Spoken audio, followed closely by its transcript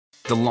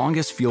The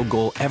longest field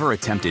goal ever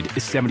attempted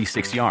is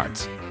 76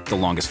 yards. The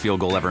longest field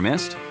goal ever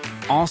missed?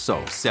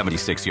 Also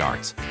 76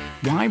 yards.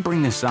 Why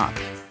bring this up?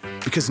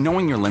 Because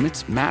knowing your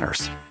limits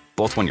matters,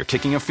 both when you're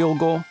kicking a field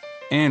goal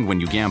and when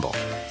you gamble.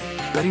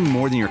 Betting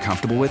more than you're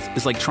comfortable with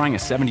is like trying a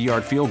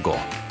 70-yard field goal.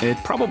 It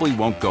probably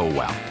won't go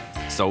well.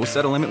 So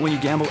set a limit when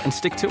you gamble and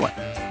stick to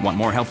it. Want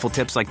more helpful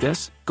tips like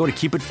this? Go to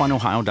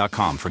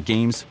keepitfunohio.com for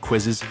games,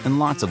 quizzes, and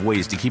lots of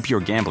ways to keep your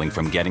gambling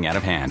from getting out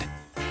of hand.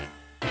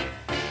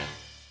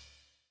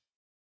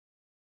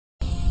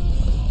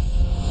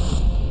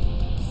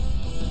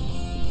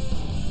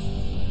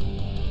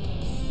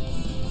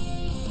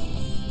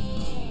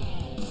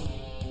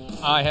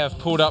 I have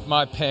pulled up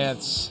my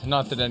pants.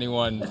 Not that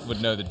anyone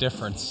would know the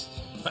difference,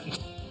 but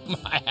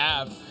I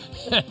have.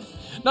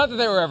 Not that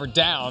they were ever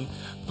down.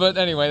 But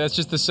anyway, that's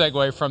just the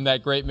segue from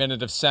that great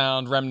minute of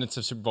sound, remnants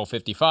of Super Bowl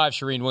 55.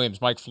 Charean Williams,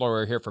 Mike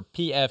Florio here for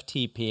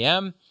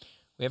PFTPM.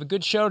 We have a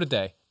good show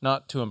today,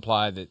 not to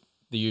imply that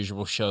the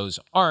usual shows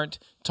aren't.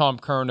 Tom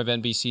Curran of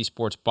NBC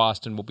Sports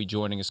Boston will be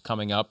joining us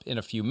coming up in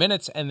a few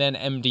minutes, and then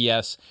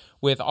MDS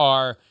with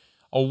our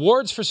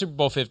awards for Super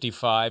Bowl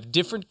 55,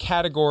 different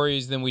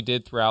categories than we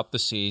did throughout the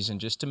season,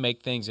 just to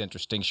make things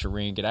interesting.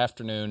 Charean, good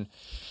afternoon.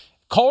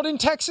 Cold in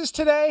Texas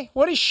today?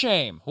 What a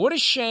shame. What a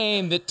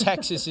shame that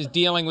Texas is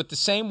dealing with the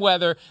same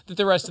weather that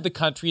the rest of the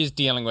country is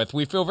dealing with.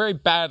 We feel very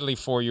badly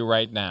for you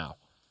right now.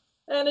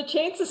 And a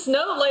chance of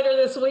snow later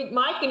this week,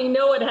 Mike, and you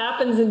know what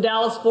happens in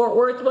Dallas-Fort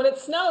Worth when it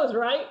snows,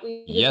 right?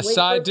 Yes,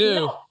 I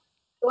do.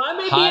 So I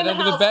may hide be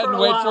under the bed and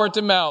wait for it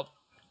to melt.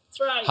 That's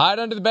right. Hide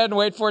under the bed and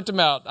wait for it to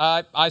melt.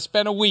 I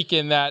spent a week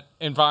in that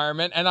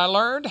environment, and I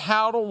learned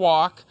how to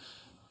walk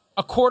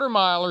a quarter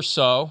mile or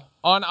so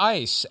on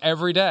ice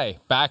every day,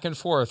 back and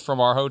forth from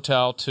our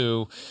hotel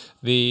to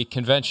the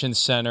convention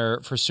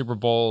center for Super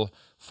Bowl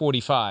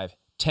 45,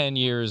 10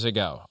 years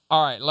ago.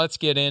 All right, let's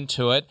get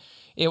into it.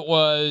 It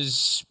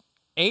was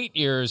 8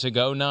 years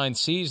ago, 9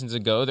 seasons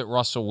ago, that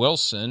Russell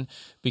Wilson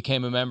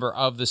became a member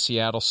of the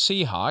Seattle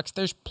Seahawks.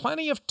 There's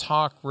plenty of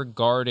talk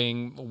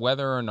regarding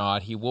whether or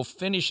not he will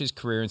finish his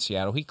career in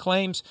Seattle. He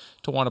claims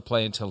to want to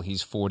play until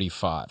he's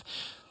 45.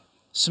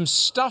 Some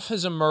stuff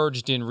has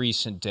emerged in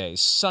recent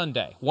days.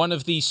 Sunday, one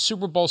of the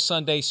Super Bowl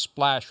Sunday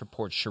splash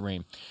reports,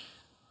 Charean.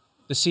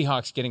 The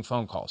Seahawks getting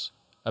phone calls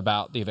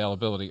about the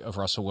availability of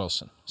Russell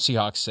Wilson.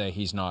 Seahawks say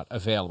he's not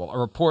available. A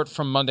report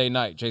from Monday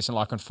night, Jason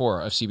La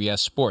Canfora of CBS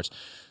Sports.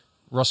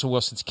 Russell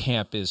Wilson's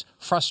camp is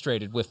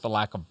frustrated with the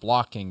lack of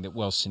blocking that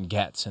Wilson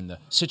gets, and the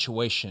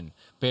situation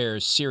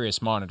bears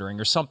serious monitoring,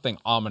 or something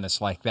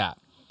ominous like that.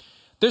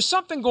 There's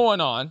something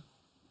going on,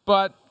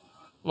 but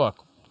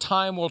look,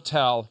 time will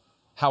tell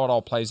how it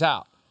all plays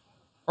out.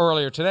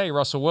 Earlier today,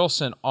 Russell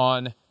Wilson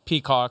on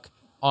Peacock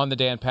on the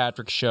Dan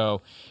Patrick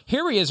Show.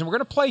 Here he is, and we're going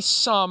to play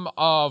some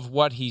of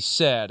what he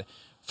said.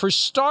 For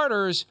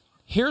starters,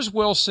 here's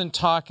Wilson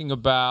talking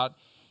about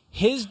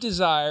his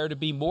desire to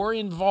be more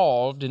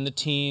involved in the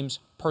team's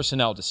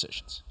personnel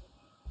decisions.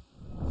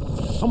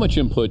 How much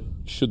input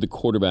should the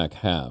quarterback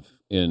have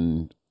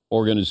in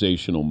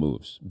organizational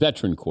moves?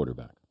 Veteran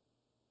quarterback.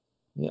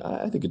 Yeah,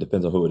 I think it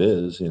depends on who it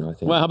is. I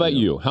think. Well, how about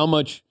you? How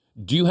much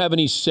do you have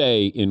any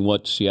say in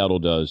what Seattle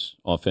does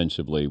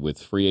offensively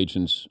with free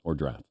agents or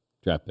draft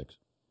picks?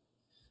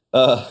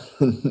 I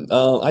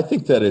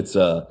think that it's,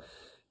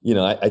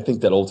 I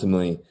think that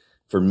ultimately,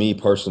 for me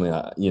personally,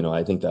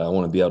 I think that I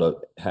want to be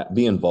able to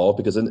be involved,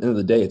 because at the end of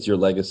the day, it's your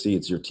legacy,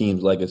 it's your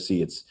team's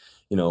legacy, it's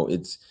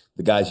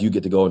the guys you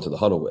get to go into the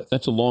huddle with.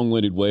 That's a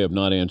long-winded way of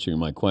not answering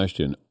my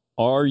question.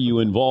 Are you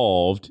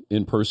involved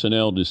in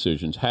personnel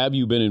decisions? Have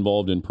you been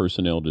involved in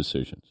personnel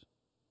decisions?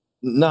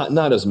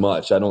 Not as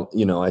much. I don't.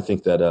 I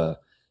think that.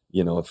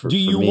 Do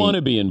you want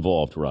to be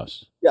involved,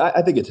 Russ? Yeah,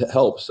 I think it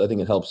helps. I think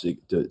it helps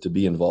to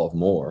be involved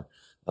more.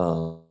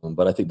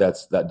 But I think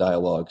that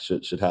dialogue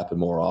should happen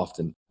more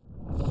often.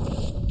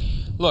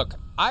 Look,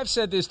 I've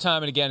said this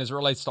time and again as it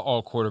relates to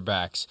all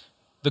quarterbacks.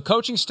 The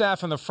coaching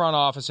staff and the front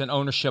office and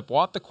ownership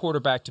want the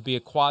quarterback to be a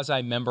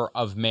quasi-member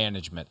of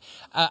management,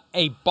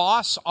 a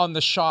boss on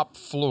the shop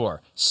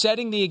floor,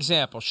 setting the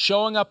example,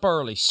 showing up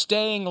early,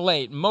 staying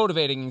late,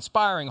 motivating,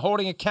 inspiring,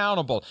 holding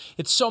accountable.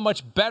 It's so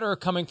much better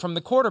coming from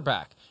the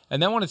quarterback.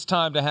 And then when it's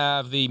time to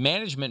have the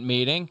management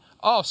meeting,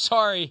 oh,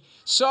 sorry,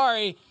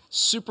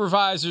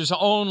 supervisors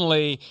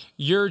only,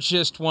 you're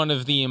just one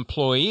of the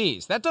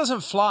employees. That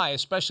doesn't fly,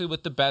 especially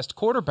with the best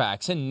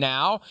quarterbacks.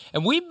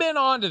 And we've been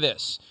on to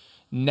this,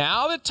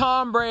 now that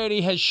Tom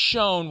Brady has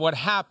shown what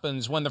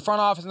happens when the front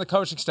office and the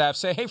coaching staff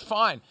say, hey,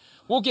 fine,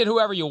 we'll get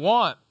whoever you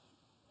want.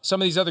 Some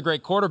of these other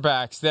great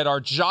quarterbacks that are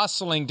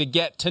jostling to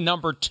get to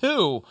number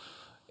 2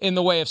 in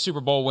the way of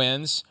Super Bowl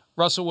wins,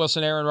 Russell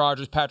Wilson, Aaron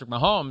Rodgers, Patrick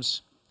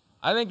Mahomes,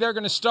 I think they're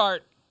going to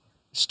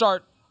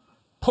start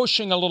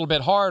pushing a little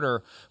bit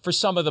harder for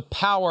some of the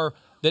power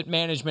that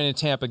management in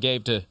Tampa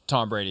gave to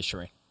Tom Brady,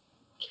 Charean.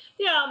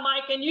 Yeah,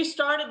 Mike, and you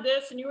started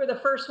this, and you were the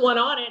first one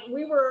on it.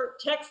 We were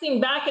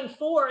texting back and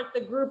forth,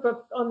 the group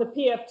on the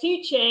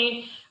PFT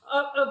chain,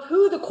 of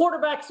who the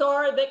quarterbacks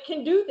are that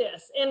can do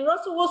this. And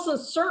Russell Wilson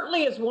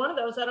certainly is one of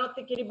those. I don't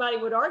think anybody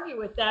would argue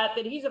with that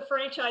he's a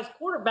franchise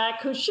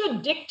quarterback who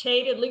should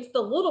dictate at least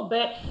a little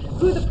bit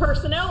who the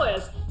personnel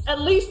is, at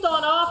least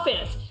on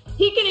offense.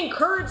 He can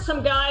encourage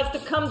some guys to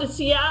come to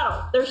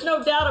Seattle. There's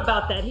no doubt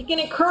about that. He can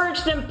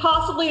encourage them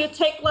possibly to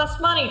take less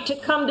money to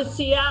come to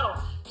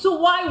Seattle. So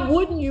why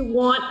wouldn't you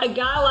want a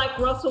guy like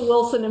Russell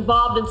Wilson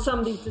involved in some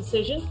of these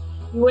decisions?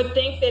 You would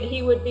think that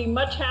he would be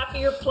much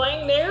happier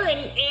playing there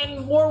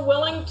and more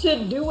willing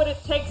to do what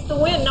it takes to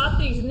win. Not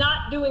that he's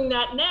not doing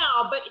that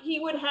now, but he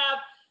would have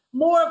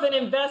more of an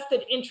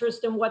invested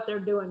interest in what they're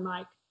doing,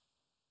 Mike.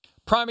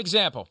 Prime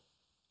example,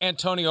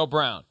 Antonio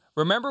Brown.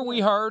 Remember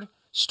we heard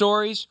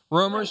stories,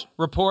 rumors,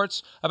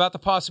 reports about the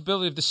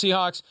possibility of the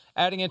Seahawks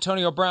adding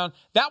Antonio Brown?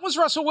 That was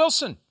Russell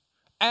Wilson.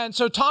 And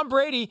so Tom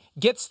Brady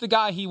gets the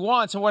guy he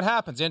wants, and what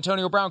happens?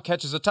 Antonio Brown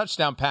catches a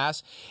touchdown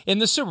pass in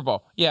the Super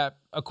Bowl. Yeah,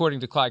 according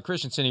to Clyde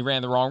Christensen, he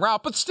ran the wrong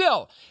route, but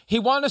still, he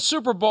won a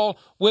Super Bowl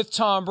with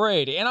Tom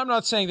Brady. And I'm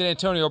not saying that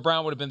Antonio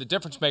Brown would have been the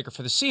difference maker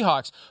for the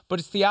Seahawks, but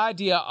it's the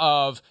idea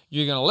of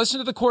you're going to listen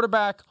to the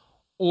quarterback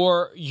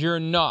or you're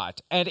not.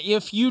 And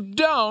if you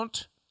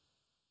don't,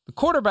 the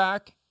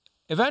quarterback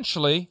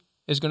eventually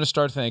is going to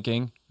start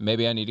thinking,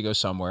 maybe I need to go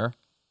somewhere.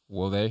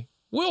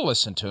 Will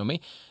listen to me.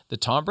 The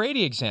Tom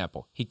Brady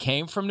example, he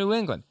came from New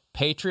England,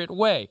 Patriot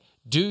way.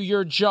 Do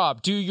your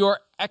job. Do your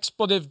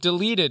expletive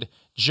deleted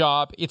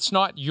job. It's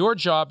not your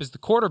job as the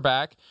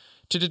quarterback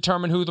to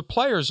determine who the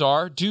players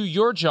are. Do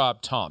your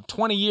job, Tom.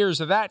 20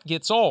 years of that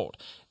gets old.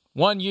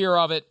 1 year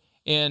of it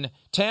in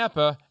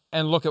Tampa,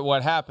 and look at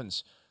what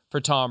happens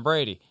for Tom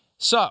Brady.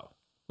 So,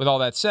 with all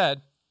that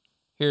said,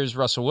 here's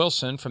Russell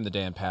Wilson from the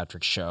Dan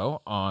Patrick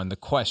Show on the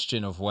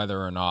question of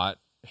whether or not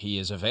he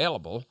is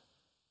available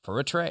for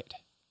a trade.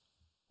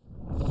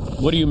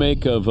 What do you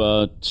make of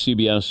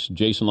CBS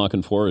Jason La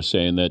Canfora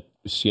saying that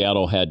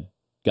Seattle had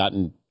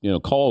gotten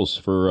calls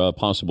for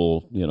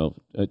possible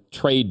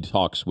trade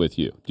talks with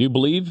you? Do you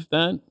believe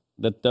that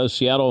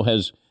Seattle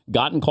has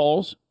gotten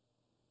calls?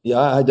 Yeah,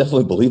 I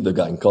definitely believe they've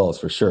gotten calls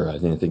for sure. I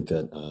think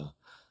that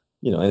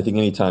I think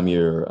anytime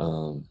you're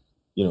a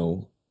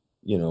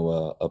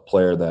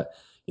player that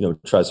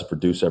tries to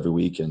produce every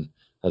week and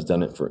has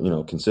done it for,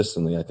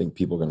 consistently, I think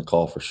people are going to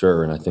call for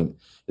sure. And I think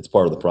it's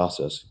part of the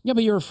process. Yeah,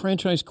 but you're a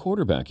franchise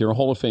quarterback. You're a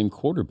Hall of Fame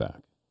quarterback.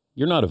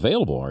 You're not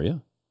available, are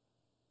you?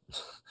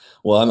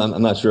 Well,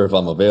 I'm not sure if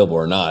I'm available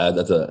or not.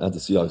 That's a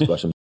Seahawks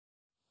question.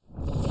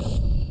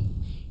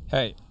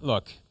 Hey,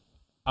 look,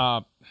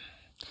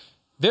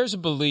 there's a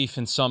belief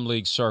in some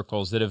league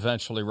circles that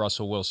eventually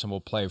Russell Wilson will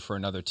play for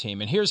another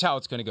team. And here's how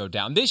it's going to go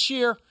down. This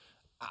year,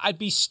 I'd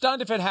be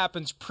stunned if it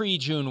happens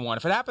pre-June 1.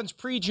 If it happens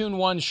pre-June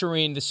 1,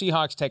 Shireen, the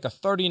Seahawks take a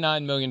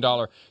 $39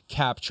 million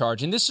cap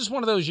charge. And this is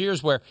one of those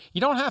years where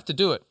you don't have to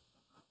do it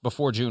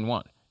before June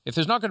 1. If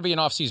there's not going to be an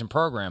offseason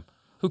program,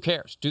 who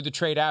cares? Do the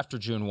trade after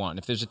June 1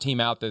 if there's a team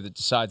out there that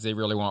decides they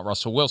really want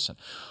Russell Wilson.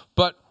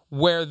 But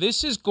where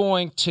this is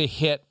going to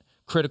hit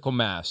critical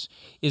mass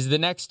is the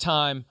next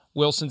time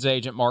Wilson's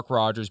agent, Mark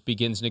Rodgers,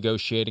 begins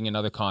negotiating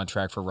another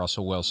contract for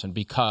Russell Wilson,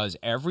 because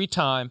every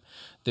time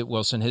that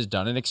Wilson has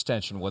done an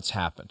extension, what's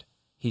happened?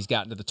 He's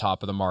gotten to the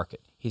top of the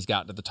market. He's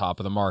gotten to the top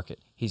of the market.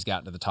 He's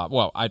gotten to the top.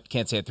 Well, I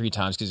can't say it 3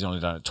 times because he's only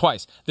done it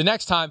twice. The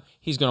next time,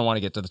 he's going to want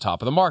to get to the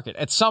top of the market.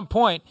 At some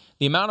point,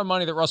 the amount of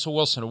money that Russell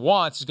Wilson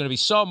wants is going to be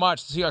so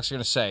much, the Seahawks are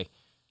going to say,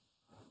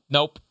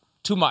 nope,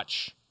 too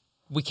much.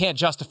 We can't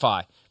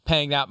justify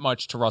paying that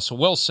much to Russell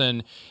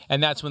Wilson.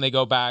 And that's when they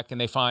go back and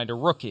they find a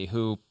rookie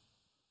who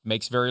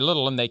makes very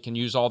little, and they can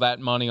use all that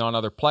money on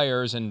other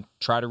players and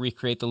try to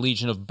recreate the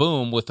Legion of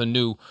Boom with a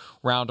new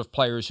round of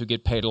players who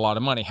get paid a lot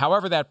of money.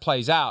 However that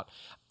plays out,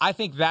 I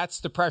think that's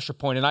the pressure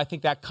point, and I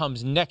think that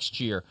comes next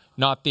year,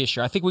 not this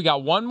year. I think we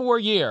got 1 more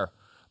year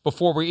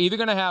before we're either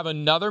going to have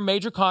another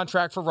major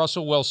contract for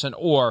Russell Wilson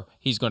or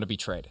he's going to be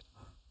traded.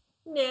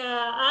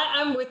 Yeah,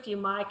 I'm with you,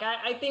 Mike.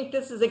 I think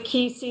this is a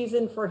key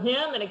season for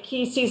him and a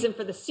key season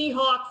for the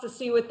Seahawks to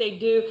see what they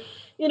do.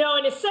 In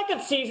his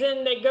second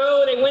season, they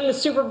win the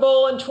Super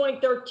Bowl in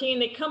 2013.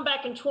 They come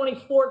back in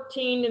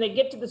 2014 and they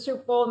get to the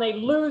Super Bowl and they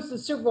lose the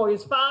Super Bowl.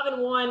 He's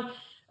 5-1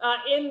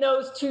 in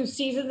those 2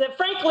 seasons. And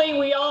frankly,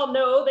 we all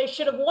know they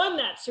should have won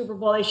that Super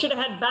Bowl. They should have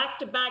had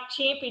back-to-back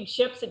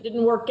championships. It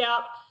didn't work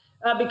out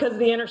because of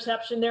the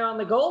interception there on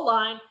the goal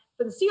line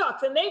for the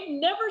Seahawks. And they've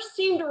never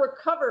seemed to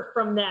recover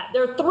from that.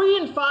 They're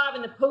 3-5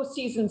 in the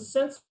postseason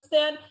since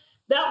then.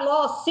 That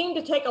loss seemed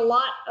to take a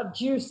lot of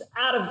juice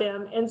out of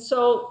them. And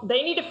so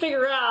they need to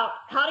figure out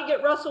how to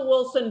get Russell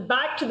Wilson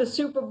back to the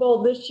Super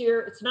Bowl this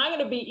year. It's not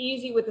going to be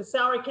easy with the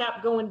salary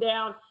cap going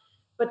down,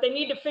 but they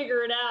need to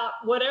figure it out,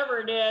 whatever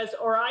it is,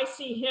 or I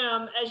see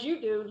him, as you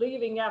do,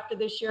 leaving after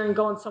this year and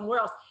going somewhere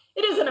else.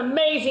 It is an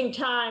amazing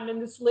time in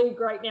this league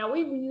right now.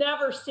 We've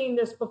never seen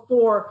this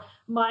before,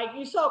 Mike.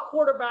 You saw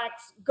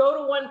quarterbacks go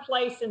to one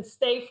place and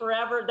stay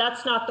forever.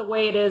 That's not the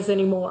way it is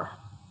anymore.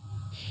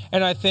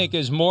 And I think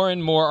as more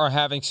and more are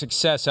having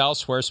success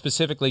elsewhere,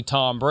 specifically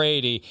Tom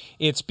Brady,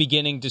 it's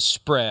beginning to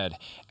spread.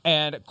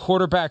 And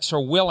quarterbacks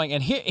are willing.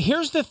 And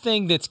here's the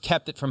thing that's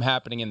kept it from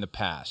happening in the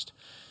past.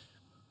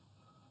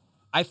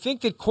 I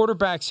think that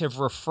quarterbacks have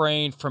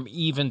refrained from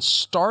even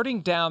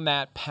starting down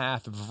that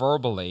path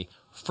verbally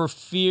for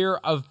fear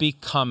of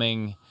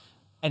becoming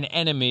an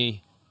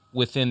enemy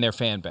within their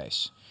fan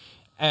base.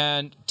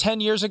 And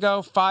 10 years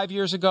ago, 5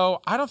 years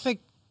ago, I don't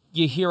think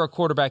you hear a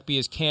quarterback be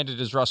as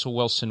candid as Russell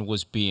Wilson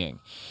was being.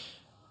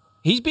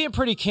 He's being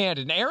pretty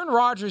candid. And Aaron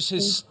Rodgers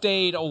has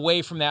stayed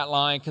away from that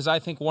line because I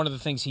think one of the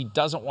things he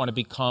doesn't want to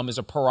become is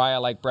a pariah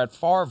like Brett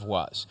Favre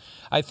was.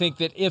 I think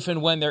that if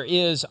and when there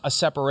is a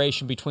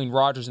separation between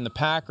Rodgers and the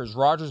Packers,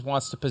 Rodgers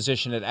wants to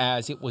position it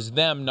as it was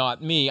them,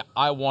 not me.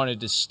 I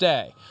wanted to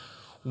stay.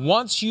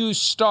 Once you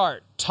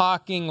start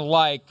talking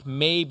like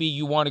maybe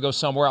you want to go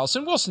somewhere else,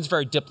 and Wilson's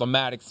very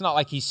diplomatic. It's not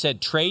like he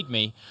said, trade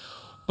me,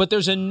 but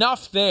there's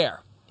enough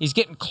there. He's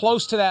getting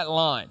close to that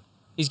line.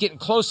 He's getting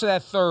close to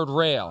that third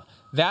rail.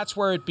 That's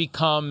where it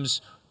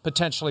becomes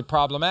potentially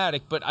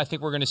problematic, but I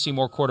think we're going to see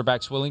more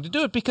quarterbacks willing to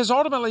do it because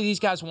ultimately these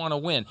guys want to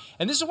win.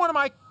 And this is one of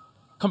my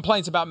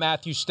complaints about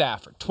Matthew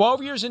Stafford.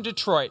 12 years in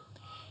Detroit,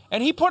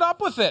 and he put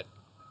up with it.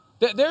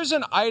 There's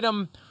an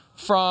item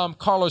from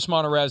Carlos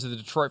Monterrez of the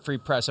Detroit Free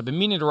Press. I've been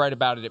meaning to write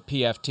about it at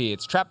PFT.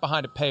 It's trapped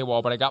behind a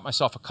paywall, but I got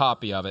myself a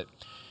copy of it.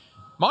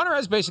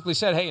 Monterrez basically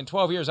said, hey, in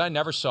 12 years, I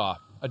never saw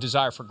a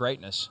desire for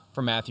greatness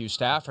from Matthew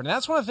Stafford. And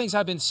that's one of the things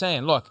I've been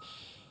saying. Look,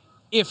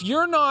 if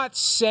you're not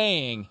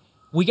saying,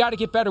 we got to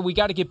get better, we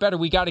got to get better,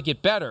 we got to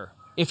get better,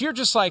 if you're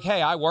just like,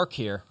 hey, I work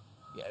here,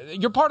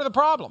 you're part of the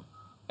problem.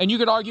 And you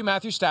could argue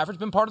Matthew Stafford's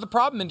been part of the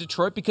problem in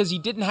Detroit because he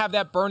didn't have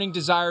that burning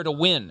desire to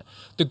win.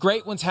 The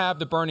great ones have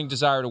the burning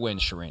desire to win,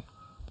 Shireen.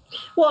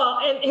 Well,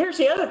 and here's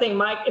the other thing,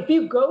 Mike. If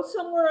you go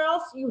somewhere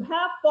else, you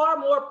have far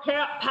more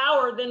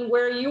power than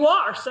where you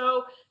are.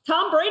 So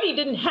Tom Brady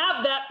didn't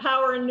have that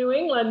power in New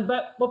England,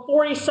 but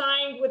before he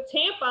signed with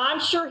Tampa, I'm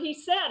sure he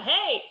said,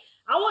 hey,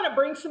 I want to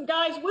bring some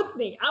guys with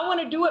me. I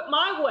want to do it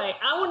my way.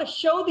 I want to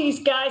show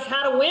these guys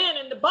how to win.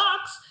 And the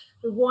Bucs,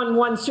 who won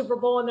one Super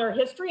Bowl in their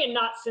history and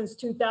not since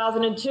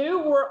 2002,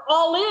 were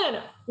all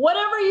in.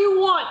 Whatever you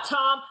want,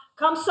 Tom.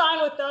 Come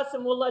sign with us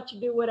and we'll let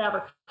you do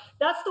whatever.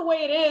 That's the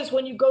way it is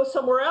when you go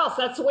somewhere else.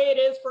 That's the way it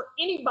is for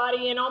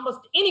anybody in almost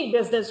any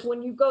business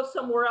when you go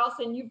somewhere else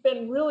and you've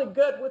been really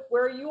good with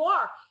where you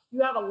are.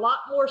 You have a lot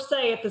more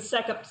say at the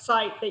second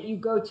site that you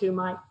go to,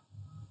 Mike.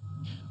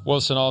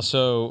 Wilson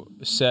also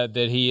said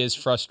that he is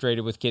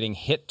frustrated with getting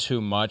hit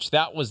too much.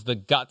 That was the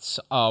guts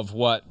of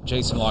what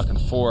Jason La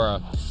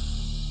Canfora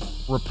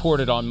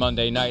reported on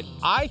Monday night.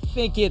 I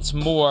think it's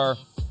more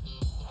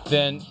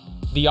than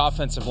the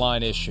offensive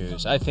line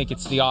issues. I think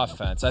it's the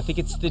offense. I think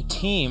it's the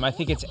team. I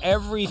think it's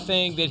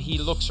everything that he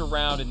looks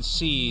around and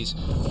sees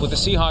with a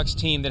Seahawks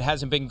team that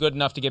hasn't been good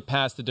enough to get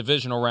past the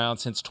divisional round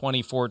since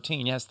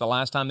 2014. Yes, the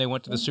last time they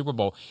went to the Super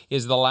Bowl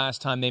is the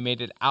last time they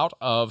made it out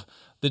of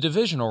the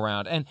divisional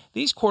round. And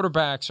these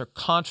quarterbacks are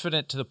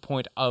confident to the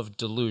point of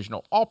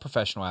delusional. All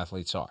professional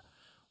athletes are.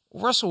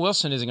 Russell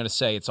Wilson isn't going to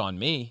say it's on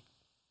me.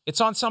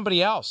 It's on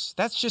somebody else.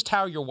 That's just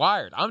how you're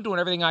wired. I'm doing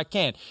everything I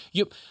can.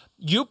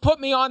 You put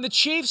me on the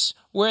Chiefs,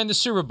 we're in the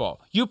Super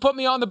Bowl. You put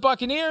me on the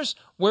Buccaneers,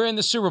 we're in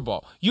the Super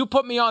Bowl. You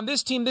put me on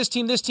this team,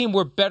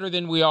 we're better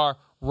than we are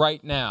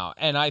right now.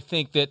 And I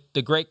think that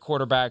the great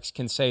quarterbacks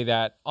can say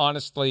that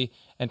honestly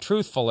and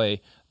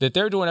truthfully, that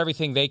they're doing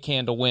everything they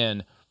can to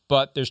win,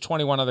 but there's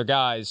 21 other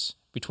guys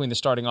between the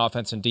starting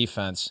offense and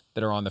defense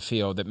that are on the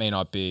field that may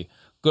not be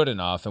good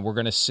enough. And we're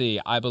going to see,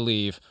 I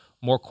believe,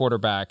 more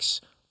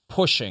quarterbacks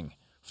pushing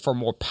for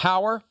more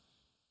power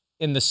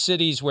in the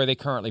cities where they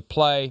currently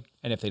play.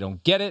 And if they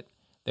don't get it,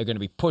 they're going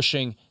to be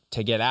pushing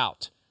to get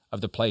out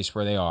of the place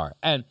where they are.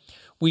 And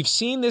we've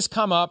seen this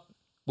come up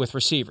with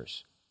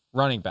receivers,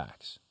 running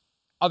backs,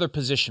 other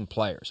position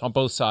players on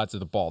both sides of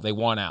the ball. They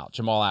want out.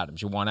 Jamal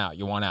Adams, you want out,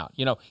 you want out.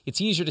 You know,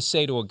 it's easier to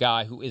say to a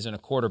guy who isn't a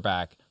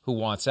quarterback who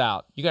wants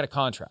out, you got a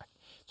contract.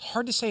 It's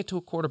hard to say it to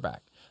a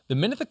quarterback. The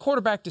minute the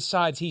quarterback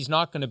decides he's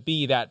not going to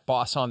be that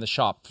boss on the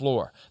shop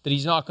floor, that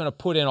he's not going to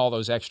put in all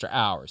those extra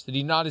hours, that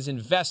he's not as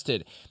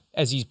invested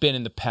as he's been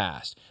in the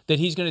past, that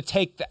he's going to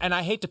take, and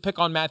I hate to pick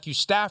on Matthew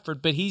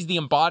Stafford, but he's the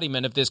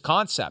embodiment of this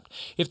concept.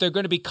 If they're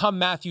going to become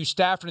Matthew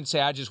Stafford and say,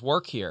 I just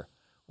work here,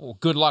 well,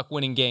 good luck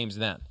winning games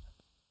then.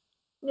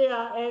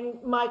 Yeah,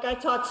 and Mike, I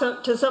talked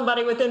to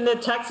somebody within the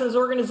Texans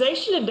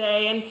organization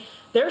today, and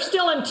they're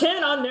still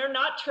intent on they're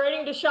not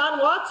trading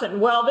Deshaun Watson.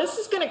 Well, this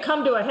is going to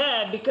come to a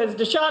head because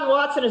Deshaun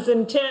Watson is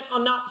intent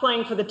on not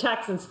playing for the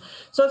Texans.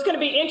 So it's going to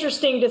be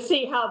interesting to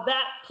see how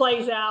that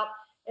plays out.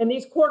 And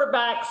these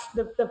quarterbacks,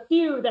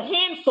 the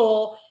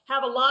handful,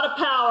 have a lot of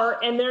power,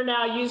 and they're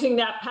now using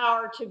that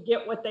power to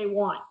get what they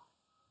want.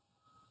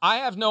 I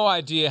have no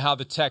idea how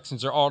the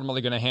Texans are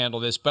ultimately going to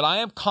handle this, but I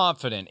am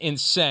confident in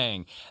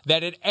saying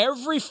that at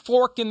every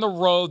fork in the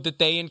road that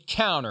they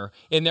encounter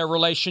in their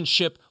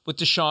relationship with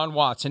Deshaun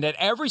Watson, at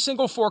every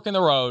single fork in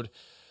the road,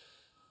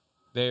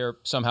 they're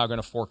somehow going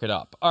to fork it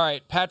up. All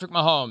right, Patrick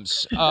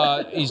Mahomes,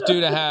 he's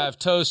due to have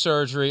toe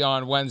surgery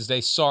on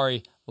Wednesday.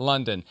 Sorry,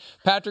 London.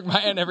 Patrick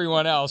and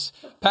everyone else.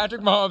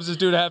 Patrick Mahomes is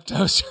due to have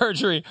toe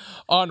surgery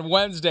on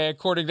Wednesday,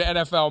 according to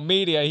NFL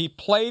media. He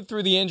played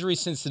through the injury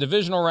since the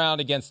divisional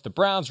round against the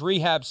Browns,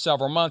 rehabbed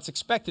several months,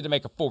 expected to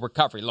make a full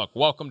recovery. Look,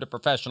 welcome to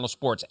professional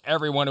sports.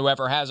 Everyone who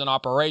ever has an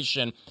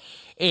operation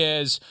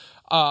it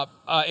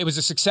was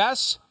a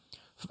success,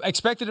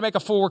 expected to make a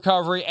full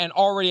recovery, and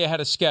already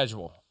ahead of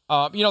schedule.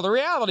 The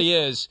reality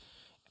is,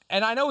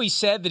 and I know he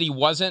said that he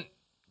wasn't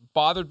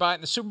bothered by it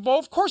in the Super Bowl.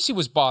 Of course he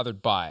was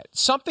bothered by it.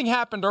 Something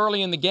happened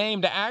early in the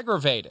game to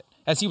aggravate it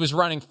as he was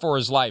running for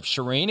his life,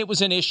 Shireen. It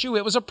was an issue.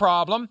 It was a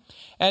problem.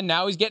 And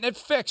now he's getting it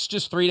fixed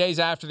just 3 days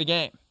after the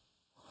game.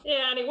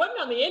 Yeah, and he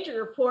wasn't on the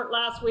injury report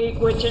last week,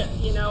 which, I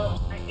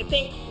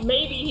think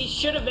maybe he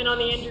should have been on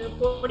the injury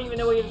report, even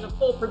though he was a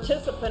full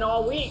participant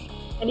all week.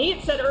 And he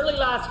had said early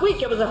last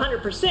week it was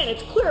 100%.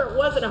 It's clear it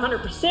wasn't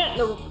 100%. And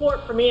the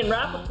report from Ian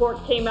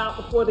Rappaport came out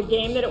before the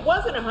game that it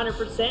wasn't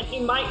 100%. He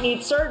might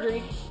need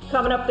surgery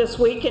coming up this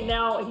week, and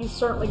now he's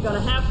certainly going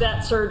to have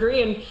that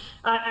surgery. And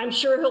I'm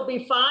sure he'll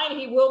be fine.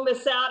 He will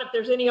miss out if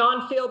there's any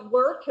on-field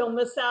work. He'll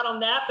miss out on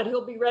that, but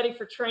he'll be ready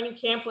for training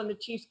camp when the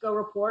Chiefs go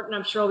report, and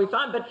I'm sure he'll be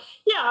fine. But,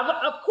 yeah,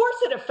 of course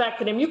it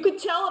affected him. You could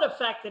tell it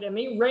affected him.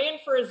 He ran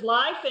for his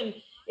life, and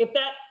if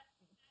that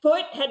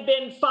foot had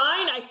been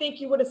fine, I think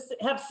you would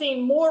have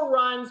seen more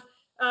runs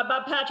by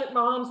Patrick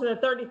Mahomes than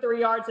the 33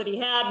 yards that he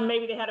had, and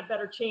maybe they had a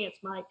better chance,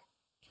 Mike.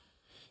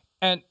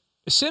 And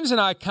Sims and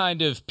I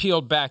kind of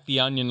peeled back the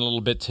onion a little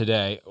bit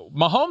today.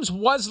 Mahomes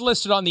was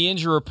listed on the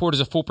injury report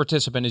as a full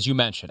participant, as you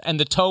mentioned, and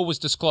the toe was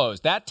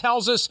disclosed. That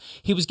tells us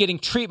he was getting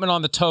treatment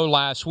on the toe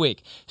last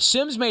week.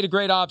 Sims made a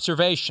great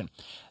observation.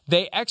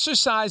 They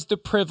exercised the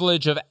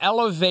privilege of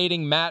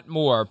elevating Matt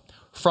Moore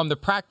from the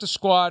practice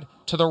squad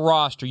to the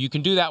roster. You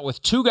can do that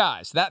with two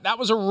guys. That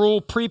was a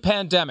rule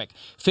pre-pandemic.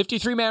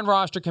 53-man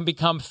roster can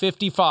become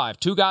 55.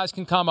 Two guys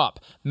can come up.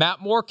 Matt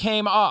Moore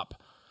came up.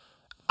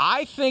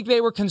 I think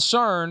they were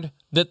concerned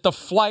that the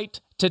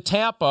flight to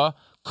Tampa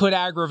could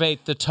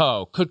aggravate the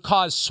toe, could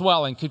cause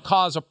swelling, could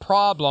cause a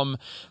problem.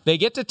 They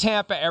get to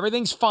Tampa,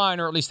 everything's fine,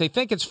 or at least they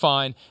think it's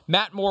fine.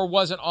 Matt Moore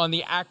wasn't on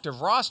the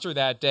active roster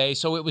that day,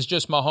 so it was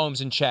just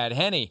Mahomes and Chad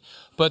Henne.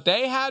 But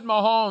they had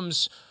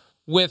Mahomes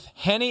with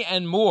Henne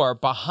and Moore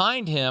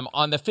behind him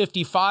on the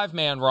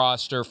 55-man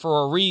roster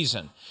for a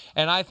reason.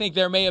 And I think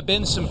there may have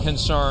been some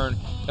concern,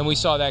 and we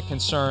saw that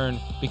concern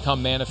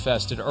become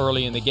manifested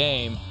early in the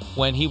game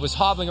when he was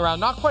hobbling around,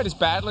 not quite as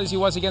badly as he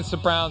was against the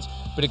Browns,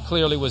 but it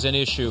clearly was an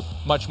issue,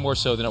 much more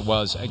so than it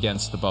was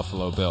against the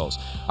Buffalo Bills.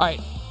 All right,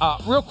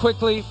 real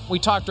quickly, we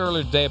talked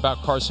earlier today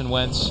about Carson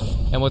Wentz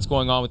and what's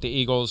going on with the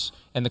Eagles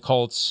and the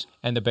Colts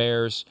and the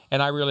Bears,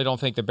 and I really don't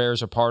think the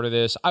Bears are part of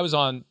this. I was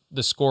on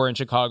The Score in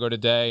Chicago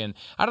today, and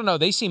I don't know,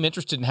 they seem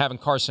interested in having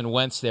Carson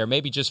Wentz there,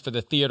 maybe just for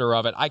the theater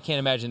of it. I can't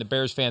imagine the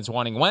Bears fans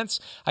wanting Wentz.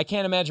 I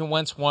can't imagine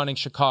Wentz wanting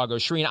Chicago.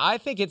 Shireen, I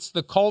think it's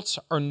the Colts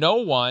or no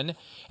one,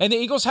 and the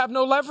Eagles have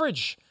no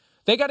leverage.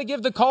 They got to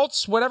give the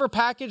Colts whatever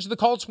package the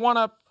Colts want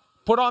to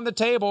put on the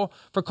table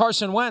for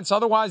Carson Wentz.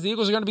 Otherwise, the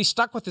Eagles are going to be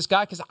stuck with this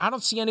guy because I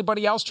don't see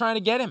anybody else trying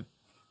to get him.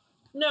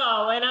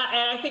 No, and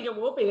I think it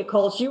will be the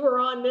Colts. You were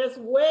on this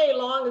way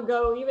long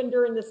ago, even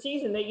during the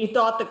season, that you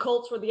thought the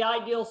Colts were the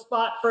ideal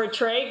spot for a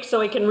trade so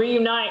he can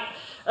reunite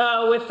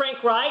with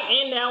Frank Reich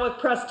and now with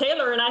Press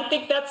Taylor. And I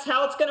think that's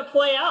how it's going to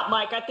play out,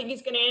 Mike. I think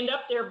he's going to end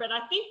up there, but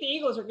I think the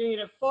Eagles are going to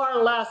get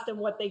far less than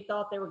what they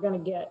thought they were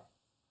going to get.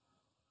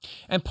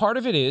 And part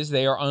of it is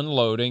they are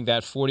unloading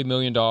that $40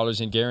 million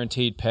in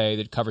guaranteed pay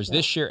that covers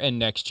this year and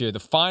next year. The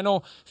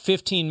final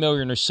 $15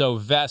 million or so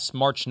vests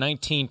March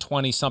 19,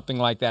 20, something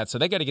like that. So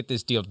they got to get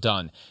this deal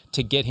done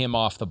to get him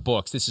off the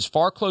books. This is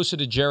far closer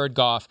to Jared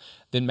Goff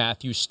than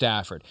Matthew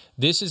Stafford.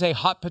 This is a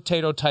hot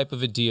potato type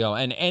of a deal,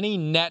 and any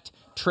net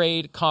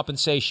trade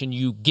compensation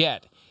you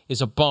get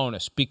is a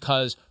bonus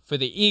because for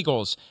the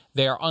Eagles,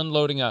 they are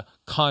unloading a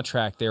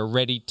contract they're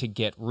ready to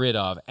get rid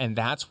of, and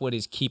that's what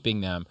is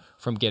keeping them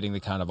from getting the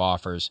kind of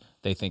offers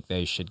they think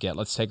they should get.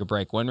 Let's take a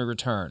break. When we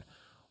return,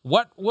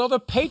 what will the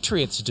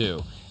Patriots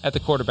do at the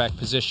quarterback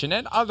position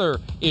and other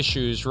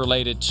issues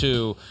related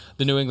to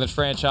the New England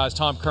franchise?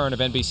 Tom Curran of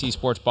NBC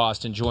Sports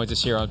Boston joins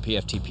us here on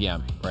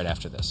PFTPM right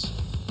after this.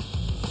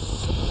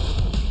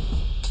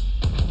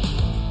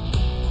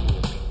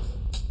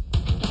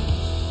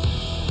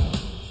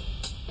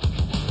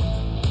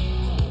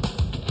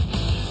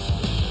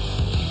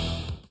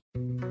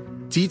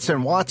 Dietz &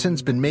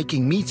 Watson's been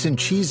making meats and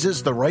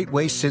cheeses the right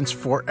way since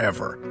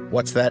forever.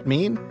 What's that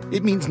mean?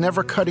 It means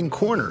never cutting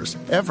corners,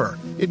 ever.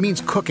 It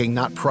means cooking,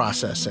 not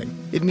processing.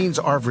 It means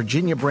our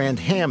Virginia brand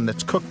ham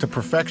that's cooked to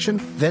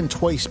perfection, then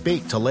twice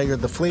baked to layer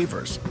the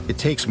flavors. It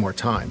takes more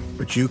time,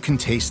 but you can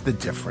taste the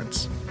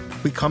difference.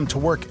 We come to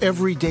work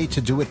every day to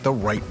do it the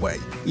right way,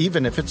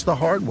 even if it's the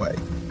hard way.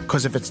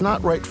 Because if it's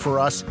not right for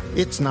us,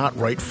 it's not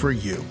right for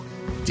you.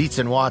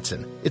 Dietz &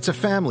 Watson, it's a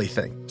family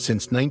thing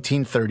since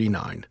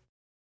 1939.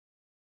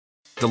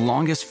 The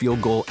longest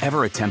field goal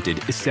ever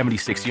attempted is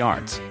 76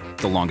 yards.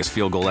 The longest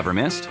field goal ever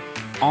missed?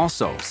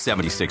 Also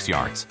 76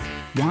 yards.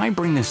 Why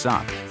bring this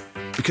up?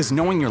 Because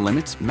knowing your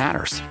limits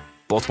matters,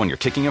 both when you're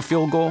kicking a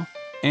field goal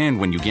and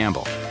when you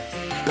gamble.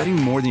 Betting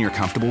more than you're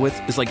comfortable with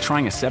is like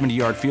trying a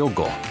 70-yard field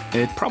goal.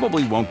 It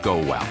probably won't go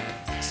well.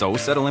 So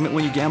set a limit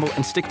when you gamble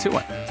and stick to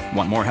it.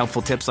 Want more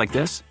helpful tips like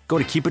this? Go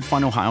to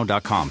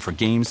keepitfunohio.com for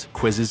games,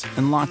 quizzes,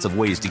 and lots of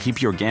ways to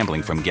keep your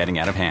gambling from getting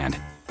out of hand.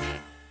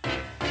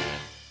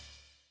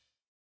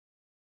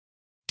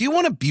 Do you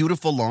want a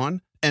beautiful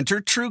lawn?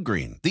 Enter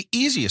TruGreen, the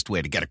easiest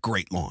way to get a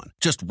great lawn.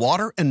 Just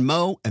water and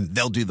mow, and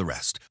they'll do the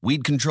rest.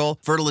 Weed control,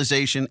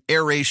 fertilization,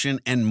 aeration,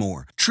 and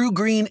more.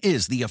 TruGreen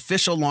is the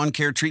official lawn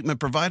care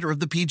treatment provider of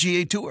the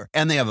PGA Tour,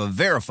 and they have a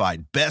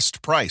verified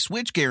best price,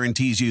 which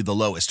guarantees you the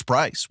lowest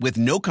price with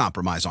no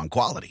compromise on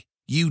quality.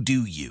 You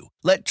do you.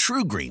 Let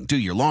TruGreen do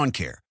your lawn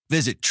care.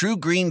 Visit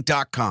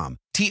TruGreen.com,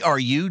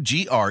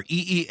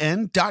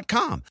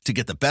 TruGreen.com, to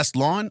get the best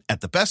lawn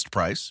at the best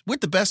price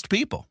with the best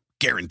people.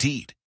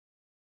 Guaranteed.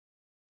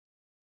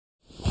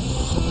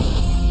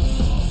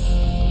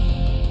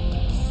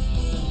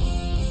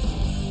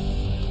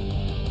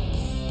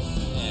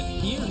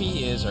 Here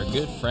he is, our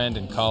good friend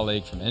and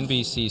colleague from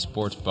NBC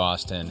Sports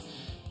Boston,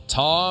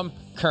 Tom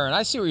Curran.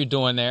 I see what you're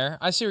doing there.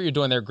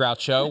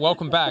 Groucho.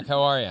 Welcome back.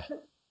 How are you?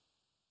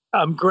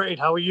 I'm great.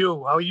 How are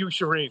you? How are you,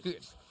 Sharif?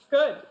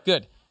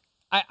 Good.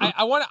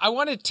 I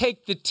want to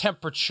take the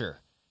temperature,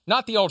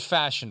 not the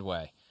old-fashioned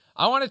way.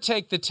 I want to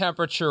take the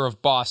temperature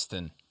of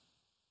Boston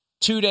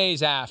 2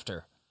 days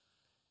after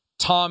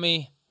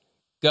Tommy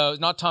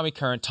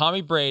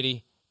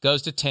Brady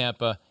goes to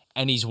Tampa,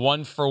 and he's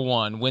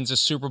 1-for-1, wins a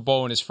Super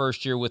Bowl in his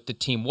first year with the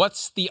team.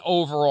 What's the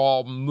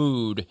overall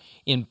mood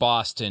in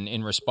Boston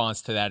in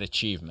response to that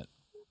achievement?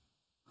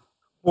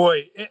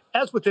 Boy,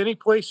 as with any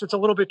place, it's a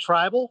little bit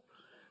tribal.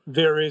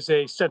 There is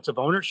a sense of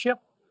ownership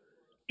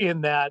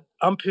in that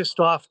I'm pissed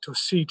off to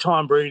see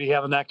Tom Brady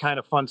having that kind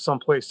of fun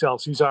someplace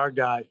else. He's our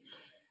guy,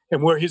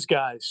 and we're his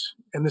guys,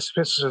 and this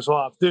pisses us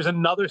off. There's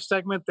another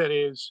segment that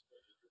is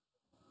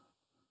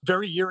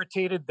very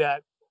irritated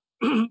that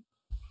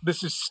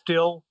this is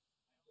still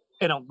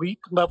an elite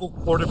level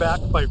quarterback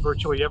by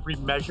virtually every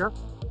measure.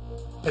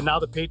 And now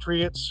the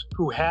Patriots,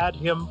 who had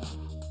him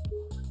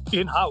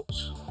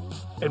in-house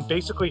and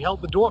basically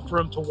held the door for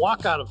him to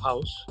walk out of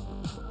house,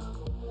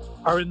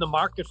 are in the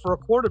market for a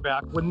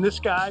quarterback when this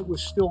guy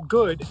was still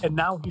good and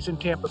now he's in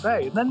Tampa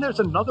Bay. And then there's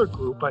another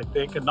group, I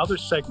think, another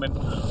segment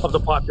of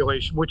the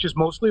population, which is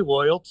mostly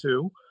loyal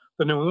to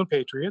the New England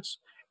Patriots.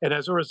 And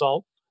as a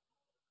result,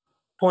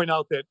 point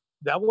out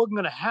that wasn't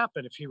going to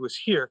happen if he was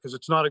here because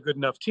it's not a good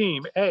enough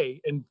team,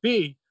 A. And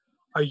B,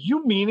 are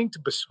you meaning to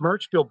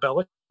besmirch Bill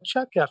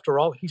Belichick after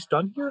all he's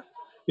done here?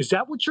 Is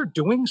that what you're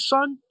doing,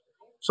 son?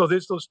 So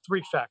there's those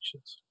three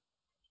factions.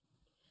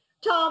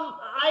 Tom,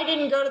 I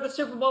didn't go to the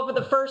Super Bowl for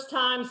the first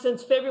time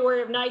since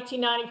February of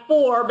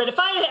 1994, but if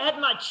I had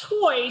my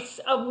choice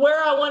of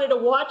where I wanted to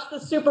watch the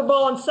Super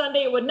Bowl on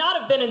Sunday, it would not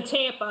have been in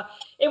Tampa.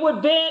 It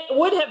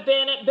would have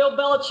been at Bill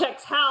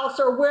Belichick's house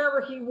or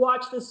wherever he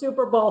watched the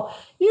Super Bowl.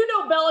 You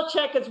know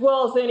Belichick as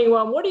well as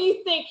anyone. What do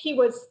you think he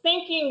was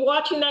thinking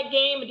watching that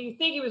game, and do you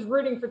think he was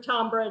rooting for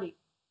Tom Brady?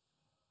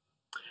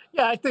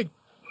 Yeah, I think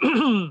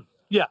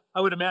yeah,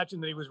 I would imagine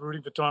that he was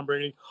rooting for Tom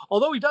Brady,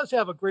 although he does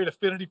have a great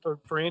affinity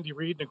for Andy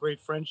Reid and a great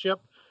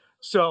friendship.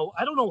 So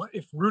I don't know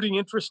if rooting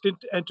interest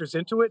enters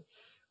into it.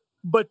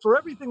 But for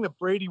everything that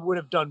Brady would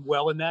have done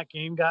well in that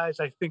game, guys,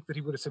 I think that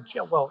he would have said,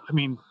 yeah, well, I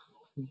mean,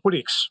 what do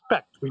you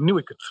expect? We knew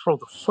he could throw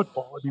the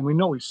football. I mean, we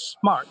know he's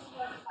smart.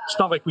 It's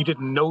not like we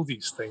didn't know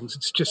these things.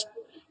 It's just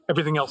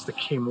everything else that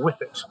came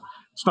with it.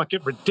 Let's not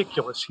get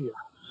ridiculous here.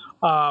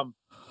 But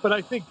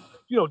I think,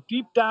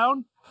 deep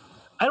down,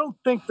 I don't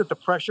think that the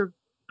pressure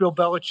Bill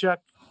Belichick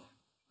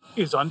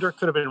is under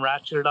could have been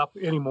ratcheted up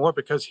anymore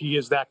because he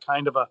is that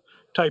kind of a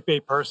type A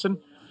person.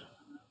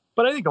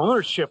 But I think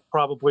ownership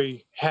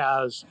probably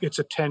has its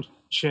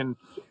attention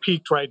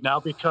peaked right now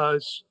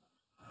because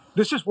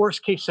this is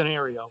worst case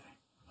scenario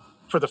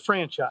for the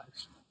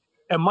franchise.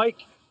 And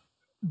Mike,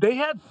 they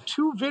had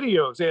two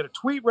videos. They had a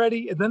tweet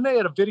ready, and then they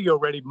had a video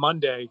ready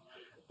Monday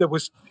that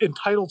was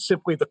entitled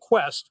simply The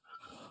Quest,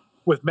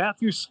 with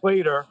Matthew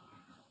Slater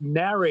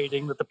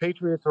narrating that the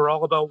Patriots are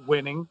all about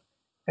winning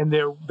and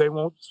they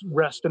won't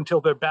rest until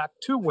they're back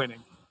to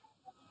winning.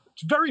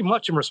 It's very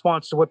much in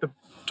response to what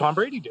Tom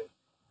Brady did.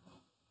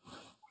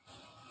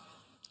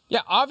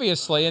 Yeah,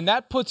 obviously, and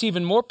that puts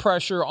even more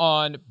pressure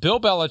on Bill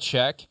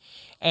Belichick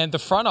and the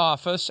front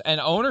office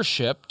and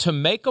ownership to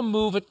make a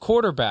move at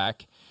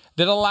quarterback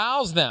that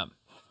allows them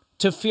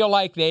to feel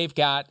like they've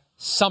got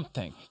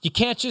something. You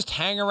can't just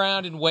hang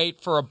around and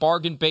wait for a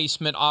bargain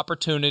basement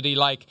opportunity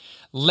like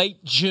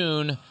late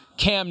June,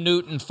 Cam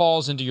Newton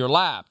falls into your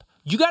lap.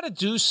 You got to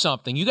do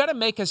something. You got to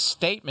make a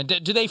statement.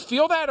 Do they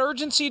feel that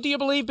urgency, do you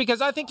believe? Because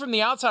I think from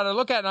the outside, I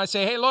look at it and I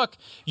say, hey, look,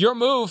 your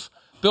move,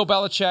 Bill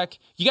Belichick,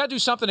 you got to do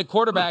something at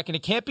quarterback, and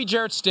it can't be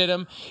Jarrett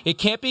Stidham, it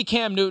can't be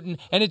Cam Newton,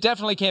 and it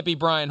definitely can't be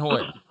Brian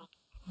Hoyer.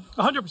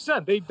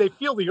 100%. They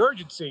feel the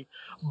urgency,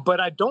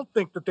 but I don't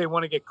think that they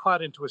want to get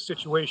caught into a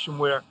situation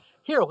where,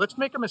 here, let's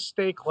make a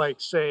mistake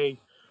like, say,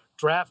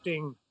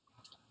 drafting,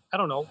 I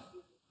don't know,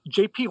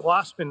 J.P.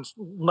 Lossman's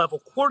level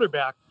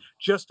quarterback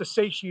just to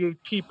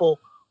satiate people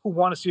who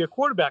want to see a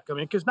quarterback come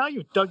in, because now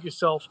you've dug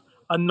yourself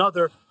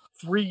another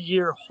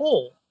 3-year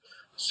hole.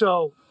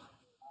 So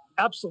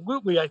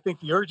absolutely, I think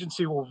the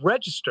urgency will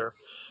register.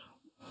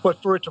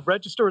 But for it to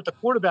register at the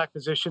quarterback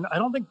position, I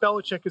don't think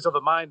Belichick is of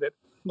a mind that,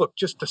 look,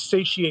 just to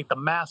satiate the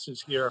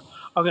masses here,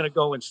 I'm going to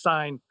go and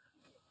sign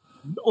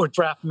or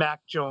draft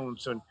Mac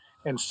Jones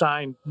and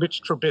sign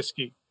Mitch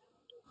Trubisky.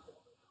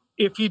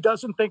 If he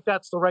doesn't think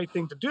that's the right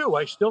thing to do,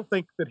 I still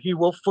think that he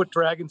will foot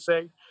drag and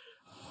say,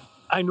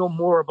 I know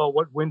more about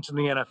what wins in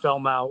the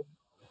NFL now,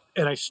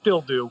 and I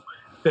still do,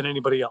 than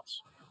anybody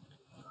else.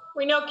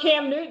 We know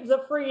Cam Newton's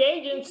a free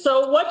agent.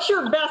 So what's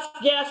your best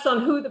guess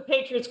on who the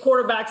Patriots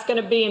quarterback's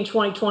going to be in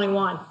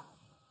 2021?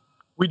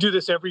 We do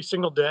this every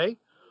single day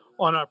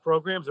on our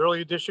programs,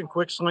 Early Edition,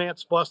 Quick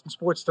Slants, Boston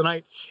Sports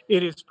Tonight.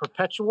 It is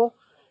perpetual,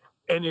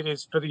 and it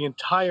is for the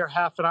entire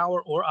half an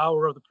hour or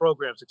hour of the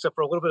programs, except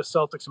for a little bit of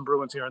Celtics and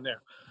Bruins here and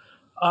there.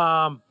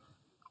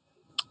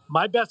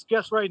 My best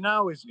guess right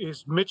now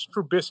is Mitch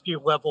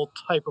Trubisky level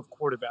type of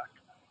quarterback.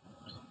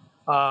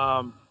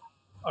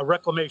 A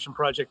reclamation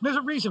project. There's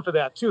a reason for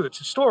that, too. It's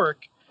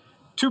historic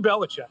to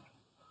Belichick.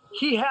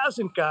 He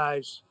hasn't,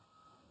 guys,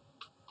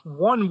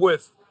 won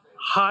with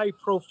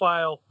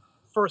high-profile,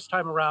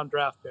 first-time-around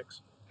draft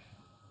picks.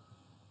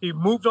 He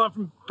moved on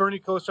from Bernie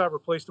Kosar,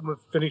 replaced him with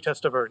Vinny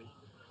Testaverde.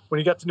 When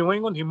he got to New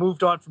England, he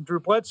moved on from Drew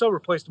Bledsoe,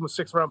 replaced him with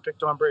 6th-round pick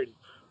Tom Brady.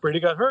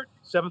 Brady got hurt,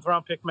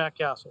 7th-round pick Matt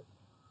Castle.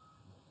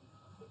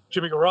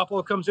 Jimmy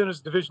Garoppolo comes in as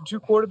a Division II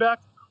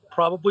quarterback,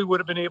 probably would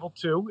have been able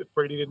to, if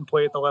Brady didn't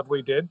play at the level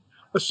he did,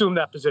 assume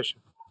that position.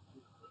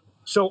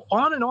 So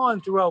on and on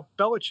throughout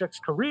Belichick's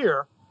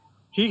career,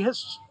 he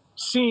has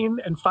seen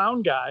and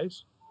found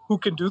guys who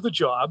can do the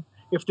job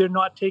if they're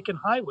not taken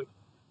highly.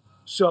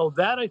 So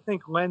that, I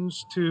think,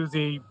 lends to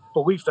the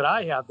belief that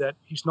I have that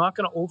he's not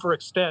going to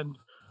overextend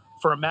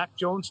for a Mac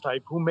Jones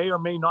type who may or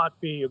may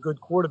not be a good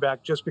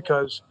quarterback just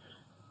because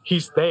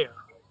he's there.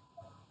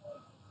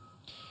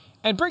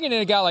 And bringing in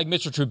a guy like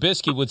Mitchell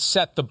Trubisky would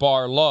set the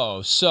bar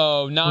low.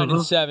 So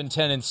 9-7,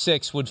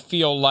 10-6 would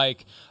feel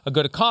like a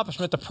good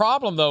accomplishment. The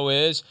problem, though,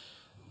 is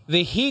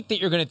the heat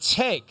that you're going to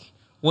take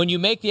when you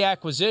make the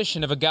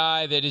acquisition of a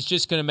guy that is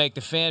just going to make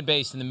the fan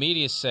base and the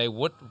media say,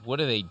 what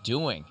are they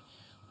doing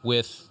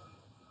with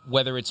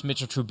whether it's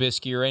Mitchell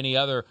Trubisky or any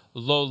other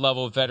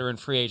low-level veteran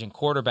free agent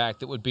quarterback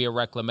that would be a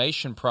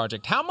reclamation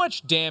project? How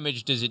much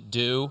damage does it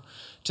do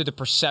to the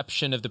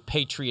perception of the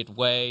Patriot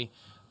way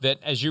that,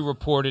 as you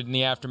reported in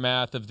the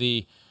aftermath of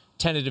the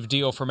tentative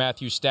deal for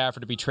Matthew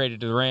Stafford to be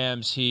traded to the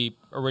Rams, he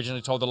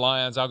originally told the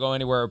Lions, I'll go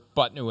anywhere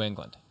but New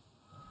England?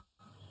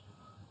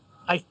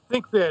 I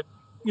think that,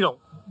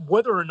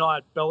 whether or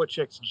not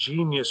Belichick's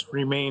genius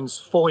remains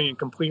fully and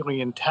completely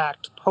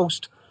intact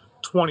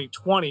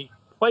post-2020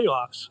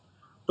 playoffs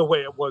the way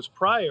it was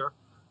prior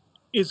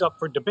is up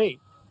for debate.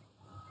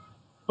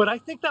 But I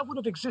think that would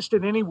have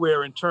existed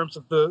anywhere in terms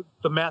of the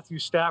Matthew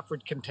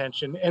Stafford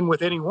contention and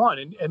with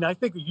anyone. And I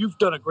think that you've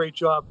done a great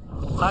job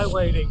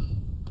highlighting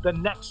the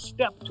next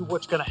step to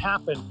what's going to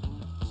happen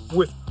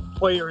with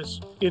players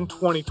in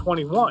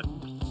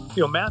 2021.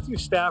 Matthew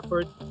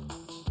Stafford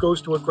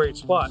goes to a great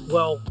spot.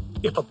 Well,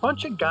 if a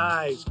bunch of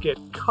guys get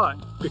cut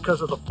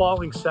because of the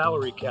falling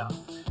salary cap,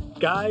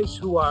 guys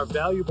who are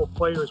valuable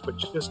players but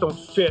just don't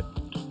fit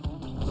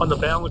on the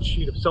balance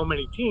sheet of so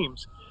many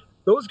teams,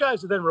 those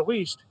guys are then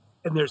released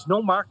and there's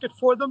no market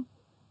for them.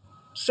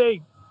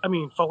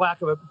 For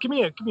lack of give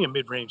me a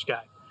mid-range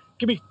guy.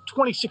 Give me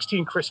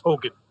 2016 Chris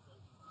Hogan.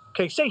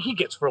 Okay, say he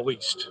gets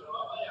released.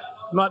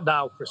 Not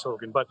now Chris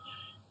Hogan, but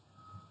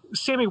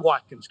Sammy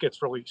Watkins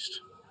gets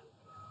released.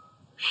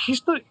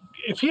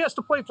 If he has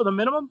to play for the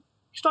minimum,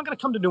 he's not going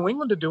to come to New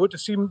England to do it, to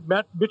see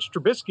Mitch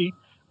Trubisky,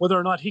 whether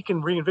or not he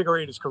can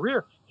reinvigorate his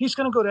career. He's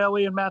going to go to LA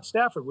and Matt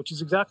Stafford, which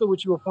is exactly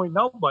what you were pointing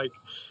out, Mike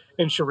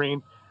and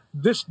Shireen.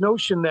 This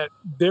notion that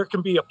there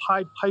can be a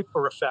Pied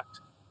Piper effect.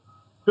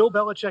 Bill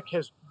Belichick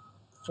has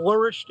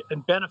flourished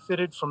and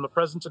benefited from the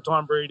presence of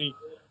Tom Brady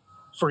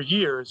for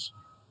years.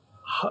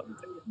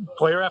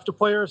 Player after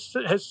player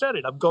has said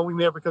it. I'm going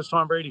there because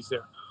Tom Brady's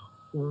there.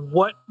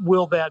 What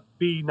will that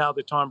be now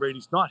that Tom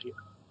Brady's not here?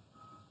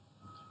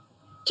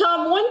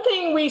 Tom, one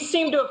thing we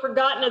seem to have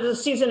forgotten as the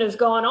season has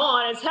gone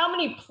on is how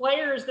many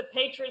players the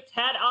Patriots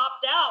had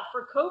opt out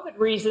for COVID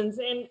reasons.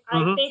 And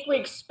I think we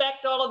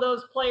expect all of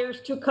those players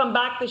to come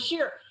back this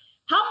year.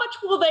 How much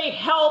will they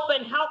help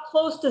and how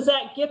close does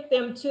that get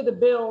them to the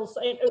Bills,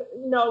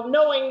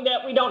 knowing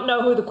that we don't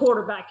know who the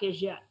quarterback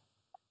is yet?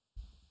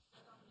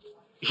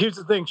 Here's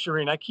the thing,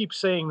 Shireen. I keep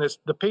saying this.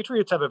 The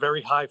Patriots have a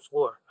very high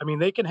floor. I mean,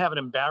 they can have an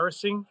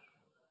embarrassing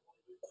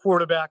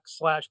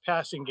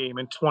quarterback/passing game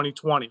in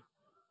 2020.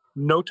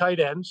 No tight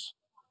ends,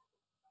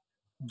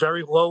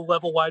 very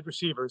low-level wide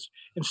receivers,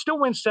 and still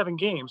win 7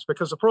 games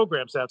because the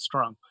program's that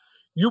strong.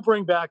 You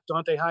bring back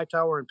Dante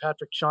Hightower and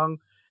Patrick Chung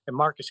and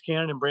Marcus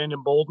Cannon and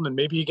Brandon Bolden, and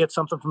maybe you get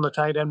something from the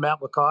tight end,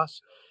 Matt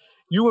Lacoste.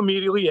 You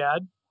immediately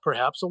add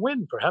perhaps a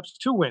win, perhaps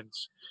 2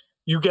 wins.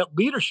 You get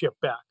leadership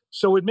back.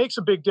 So it makes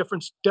a big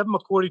difference. Devin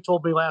McCourty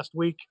told me last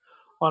week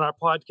on our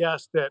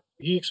podcast that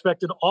he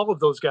expected all of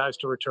those guys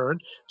to return.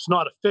 It's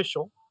not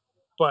official,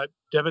 but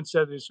Devin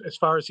said as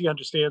far as he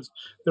understands,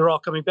 they're all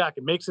coming back.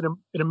 It makes an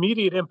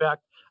immediate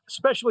impact,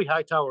 especially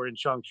Hightower and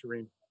Chung,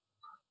 Shireen.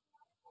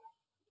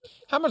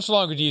 How much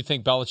longer do you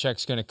think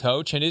Belichick's going to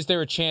coach? And is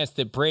there a chance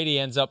that Brady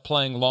ends up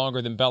playing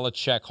longer than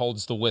Belichick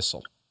holds the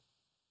whistle?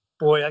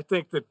 Boy, I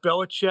think that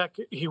Belichick,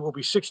 he will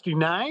be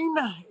 69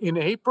 in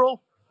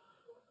April.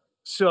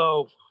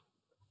 So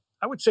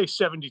I would say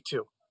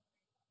 72.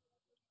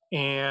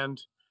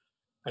 And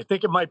I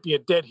think it might be a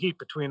dead heat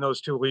between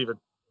those two leaving.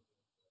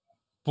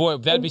 Boy,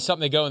 that'd be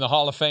something to go in the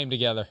Hall of Fame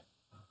together.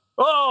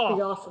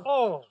 Awesome.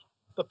 Oh,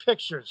 the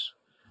pictures.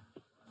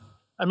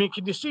 I mean,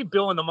 can you see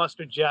Bill in the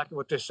mustard jacket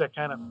with this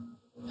kind of...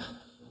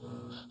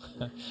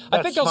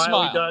 I think he'll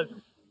smile. He does.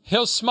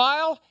 He'll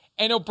smile,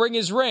 and he'll bring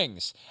his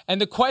rings. And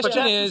the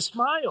question is,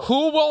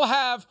 who will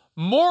have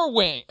more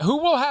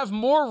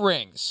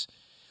rings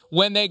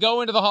when they go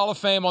into the Hall of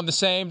Fame on the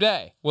same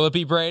day? Will it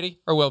be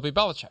Brady or will it be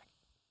Belichick?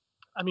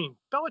 I mean,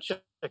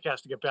 Belichick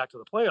has to get back to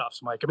the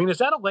playoffs, Mike. I mean, is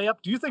that a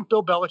layup? Do you think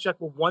Bill Belichick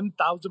will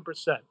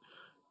 1,000%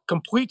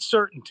 complete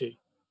certainty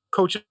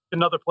coach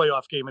another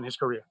playoff game in his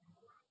career?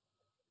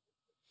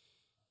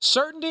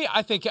 Certainty,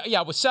 I think,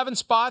 yeah, with 7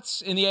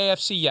 spots in the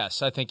AFC,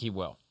 yes, I think he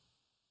will.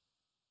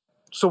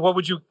 So what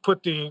would you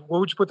put the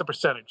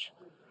percentage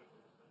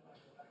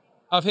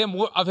of him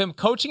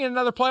coaching in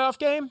another playoff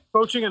game?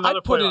 Coaching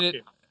another playoff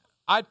game.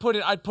 I'd put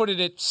it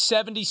at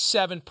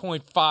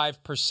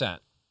 77.5%.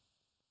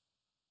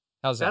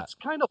 How's that? That's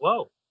kind of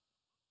low.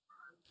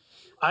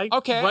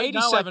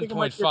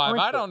 87.5.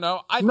 I don't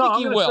know. I think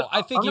he will.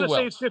 I think he will. I'm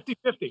going to say it's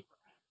 50-50.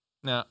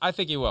 No, I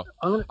think he will.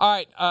 All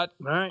right,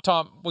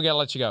 Tom, we got to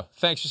let you go.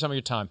 Thanks for some of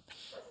your time.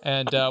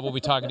 And we'll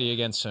be talking to you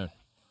again soon.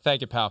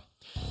 Thank you, pal.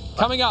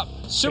 Coming up,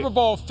 Super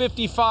Bowl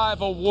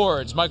 55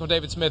 awards. Michael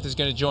David Smith is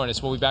going to join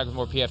us. We'll be back with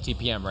more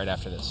PFTPM right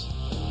after this.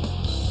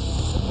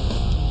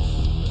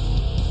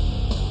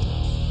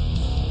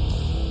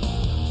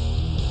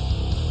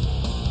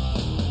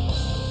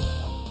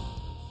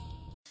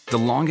 The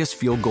longest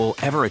field goal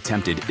ever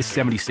attempted is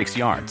 76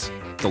 yards.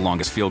 The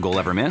longest field goal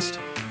ever missed?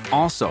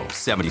 Also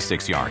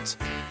 76 yards.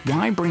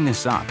 Why bring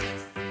this up?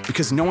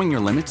 Because knowing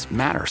your limits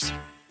matters,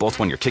 both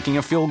when you're kicking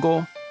a field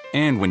goal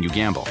and when you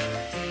gamble.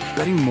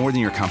 Betting more than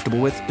you're comfortable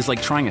with is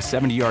like trying a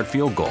 70-yard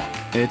field goal.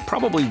 It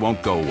probably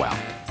won't go well.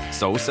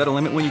 So set a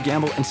limit when you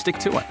gamble and stick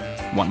to it.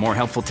 Want more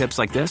helpful tips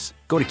like this?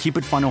 Go to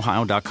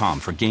keepitfunohio.com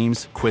for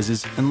games,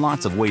 quizzes, and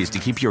lots of ways to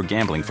keep your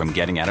gambling from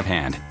getting out of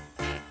hand.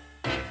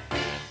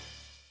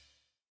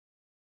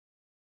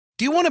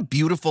 Do you want a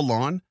beautiful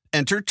lawn?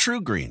 Enter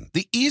TruGreen,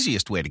 the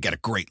easiest way to get a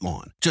great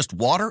lawn. Just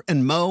water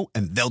and mow,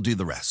 and they'll do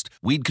the rest.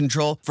 Weed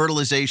control,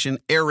 fertilization,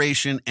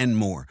 aeration, and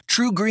more.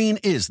 TruGreen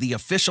is the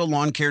official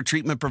lawn care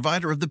treatment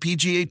provider of the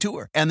PGA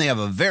Tour, and they have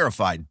a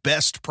verified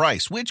best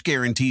price, which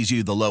guarantees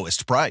you the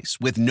lowest price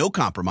with no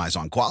compromise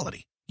on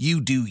quality.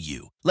 You do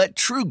you. Let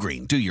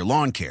TruGreen do your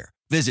lawn care.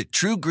 Visit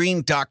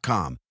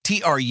TruGreen.com,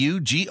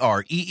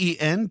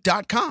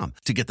 TruGreen.com,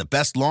 to get the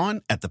best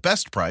lawn at the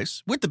best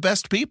price with the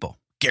best people.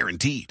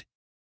 Guaranteed.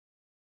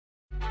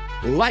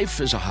 Life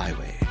is a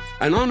highway,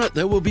 and on it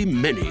there will be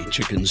many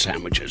chicken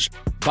sandwiches.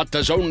 But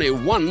there's only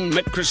one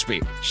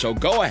McCrispy. So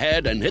go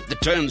ahead and hit the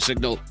turn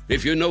signal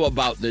if you know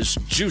about this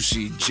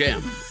juicy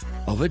gem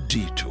of a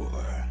detour.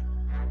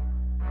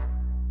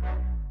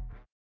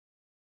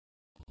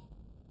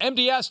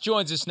 MDS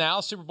joins us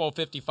now, Super Bowl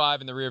 55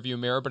 in the rearview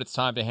mirror, but it's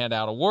time to hand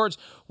out awards.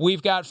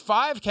 We've got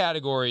 5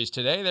 categories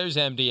today. There's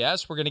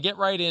MDS. We're going to get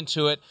right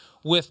into it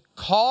with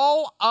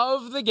Call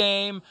of the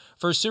Game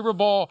for Super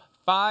Bowl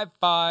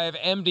 55.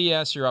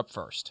 MDS, you're up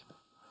first.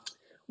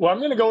 Well, I'm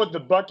going to go with the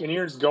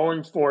Buccaneers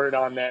going for it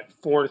on that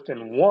 4th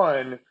and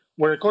 1,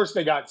 where, of course,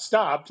 they got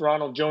stopped.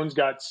 Ronald Jones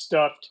got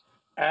stuffed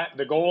at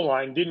the goal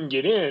line, didn't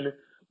get in,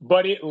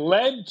 but it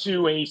led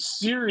to a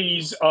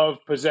series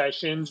of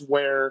possessions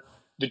where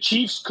the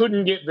Chiefs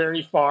couldn't get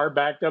very far,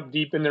 backed up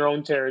deep in their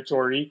own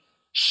territory,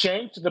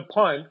 shanked the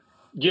punt,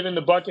 giving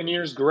the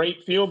Buccaneers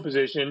great field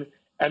position,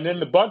 and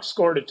then the Bucs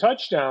scored a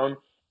touchdown.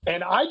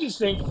 And I just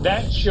think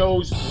that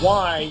shows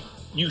why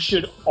you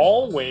should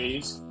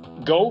always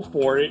go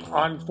for it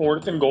on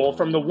 4th and goal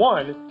from the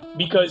 1,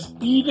 because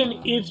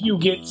even if you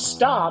get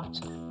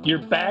stopped, you're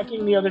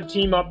backing the other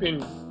team up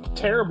in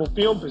terrible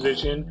field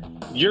position.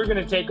 You're going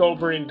to take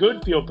over in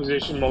good field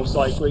position, most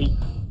likely.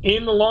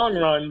 In the long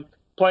run,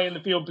 playing the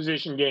field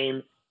position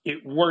game,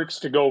 it works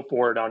to go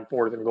for it on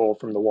 4th and goal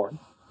from the 1.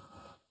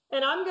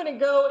 And I'm going to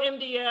go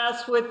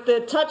MDS with the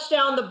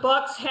touchdown the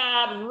Bucs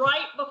had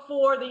right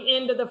before the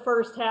end of the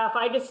first half.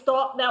 I just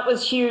thought that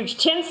was huge.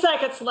 10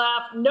 seconds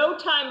left, no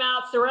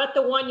timeouts. They're at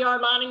the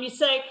 1-yard line, and you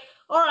say,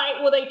 all right,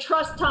 well, they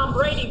trust Tom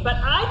Brady. But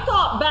I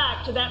thought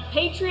back to that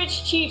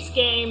Patriots-Chiefs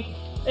game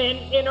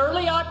in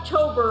early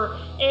October,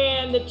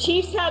 and the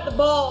Chiefs had the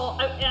ball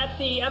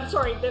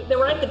they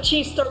were at the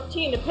Chiefs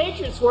 13. The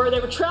Patriots were. They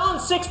were trailing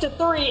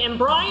 6-3, and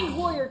Brian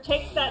Hoyer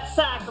takes that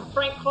sack of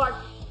Frank Clark.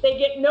 They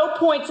get no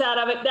points out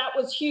of it. That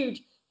was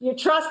huge. You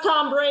trust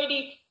Tom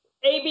Brady.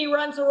 AB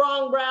runs the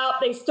wrong route.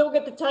 They still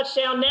get the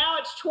touchdown. Now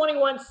it's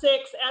 21-6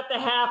 at the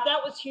half. That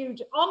was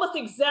huge. Almost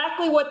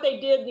exactly what they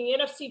did in the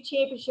NFC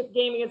Championship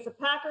game against the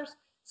Packers.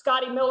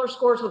 Scotty Miller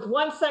scores with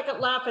 1 second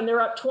left, and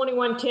they're up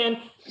 21-10.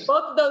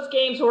 Both of those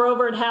games were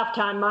over at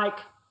halftime, Mike.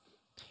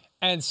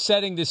 And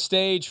setting the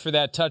stage for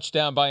that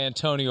touchdown by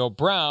Antonio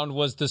Brown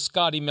was the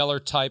Scotty Miller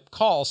type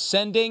call,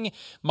 sending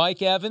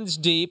Mike Evans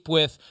deep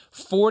with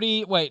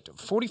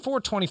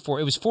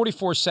 44-24. It was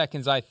 44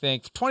 seconds, I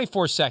think.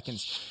 24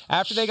 seconds.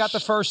 After they got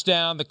the first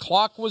down, the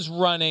clock was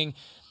running.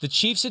 The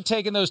Chiefs had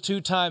taken those 2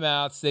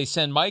 timeouts. They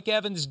send Mike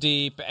Evans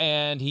deep,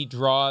 and he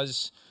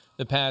draws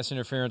the pass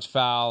interference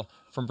foul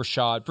from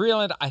Bashaud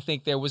Breeland. I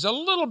think there was a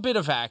little bit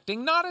of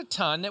acting, not a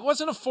ton. It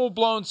wasn't a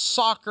full-blown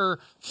soccer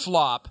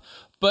flop,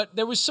 but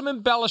there was some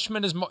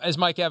embellishment as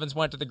Mike Evans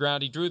went to the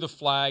ground. He drew the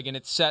flag, and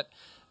it set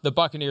the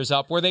Buccaneers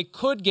up where they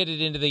could get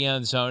it into the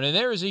end zone. And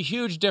there is a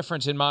huge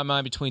difference in my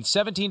mind between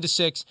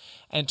 17-6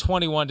 and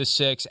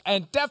 21-6,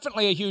 and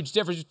definitely a huge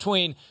difference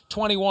between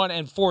 21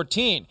 and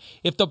 14.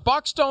 If the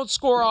Bucs don't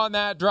score on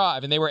that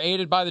drive, and they were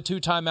aided by the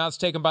 2 timeouts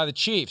taken by the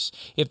Chiefs,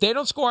 if they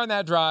don't score on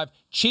that drive,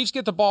 Chiefs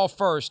get the ball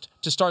first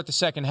to start the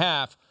second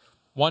half.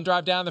 1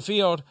 drive down the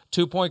field,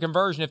 2-point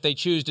conversion if they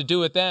choose to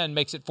do it then,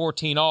 makes it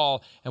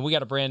 14-all, and we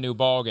got a brand new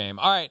ball game.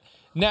 All right,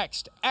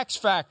 next, X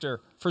Factor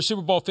for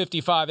Super Bowl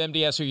 55.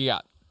 MDS, who you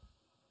got?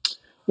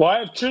 Well, I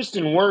have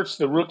Tristan Wirfs,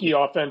 the rookie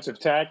offensive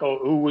tackle,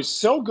 who was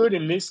so good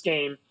in this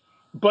game,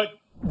 but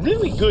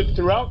really good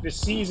throughout the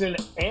season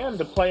and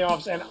the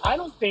playoffs, and I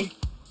don't think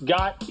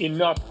got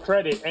enough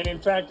credit. And in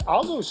fact,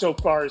 I'll go so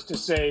far as to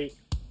say,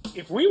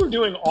 if we were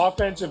doing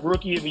Offensive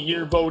Rookie of the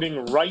Year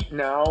voting right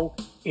now,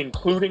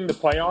 including the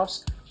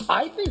playoffs,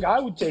 I think I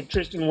would take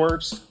Tristan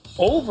Wirfs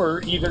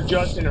over either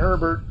Justin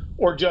Herbert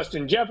or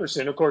Justin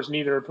Jefferson, of course,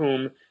 neither of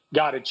whom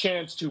got a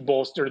chance to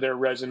bolster their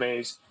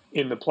resumes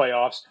in the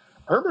playoffs.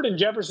 Herbert and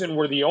Jefferson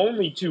were the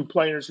only 2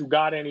 players who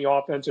got any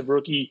Offensive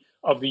Rookie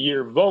of the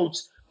Year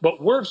votes,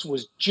 but Wirfs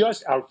was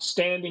just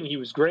outstanding. He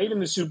was great in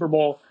the Super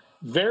Bowl,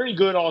 very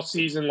good all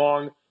season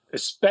long,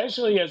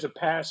 especially as a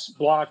pass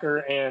blocker,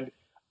 and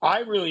I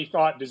really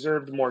thought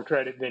deserved more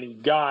credit than he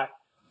got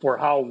for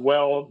how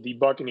well the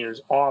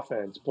Buccaneers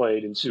offense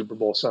played in Super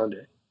Bowl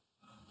Sunday.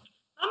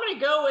 I'm going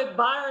to go with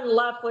Byron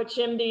Leftwich,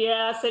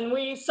 MDS, and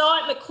we saw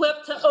it in the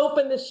clip to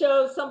open the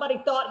show.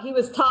 Somebody thought he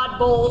was Todd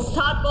Bowles.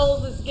 Todd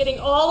Bowles is getting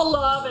all the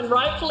love, and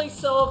rightfully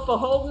so, for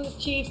holding the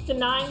Chiefs to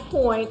 9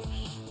 points.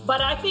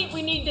 But I think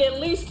we need to at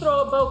least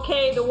throw a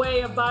bouquet the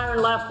way of Byron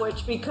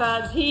Leftwich,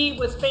 because he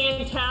was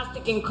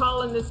fantastic in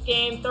calling this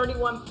game.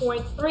 31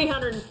 points,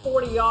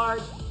 340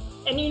 yards.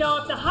 And, you know,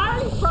 if the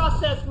hiring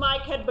process,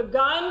 Mike, had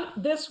begun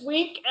this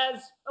week,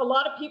 as a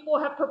lot of people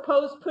have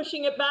proposed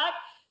pushing it back,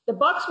 the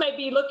Bucs may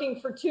be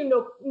looking for 2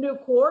 new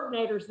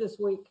coordinators this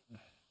week.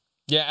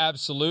 Yeah,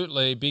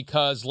 absolutely,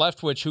 because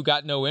Leftwich, who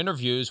got no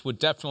interviews, would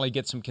definitely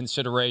get some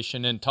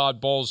consideration, and Todd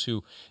Bowles,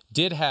 who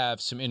did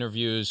have some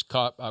interviews,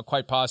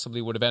 quite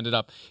possibly would have ended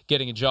up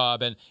getting a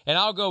job. And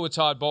I'll go with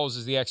Todd Bowles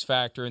as the X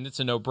factor, and it's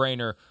a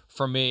no-brainer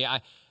for me.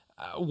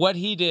 What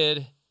he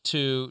did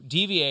to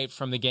deviate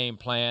from the game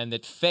plan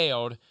that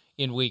failed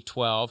in Week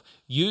 12,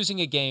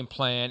 using a game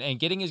plan and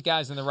getting his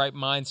guys in the right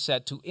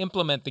mindset to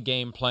implement the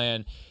game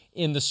plan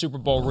in the Super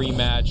Bowl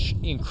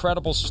rematch.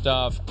 Incredible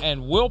stuff,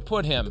 and will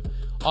put him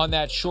on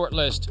that short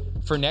list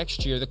for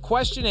next year. The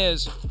question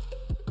is,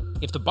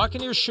 if the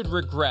Buccaneers should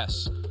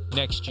regress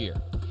next year,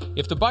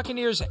 if the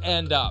Buccaneers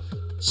end up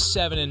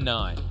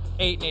 7-9,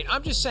 8-8,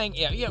 I'm just saying,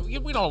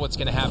 we don't know what's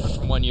going to happen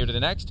from one year to the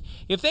next.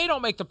 If they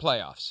don't make the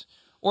playoffs,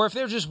 or if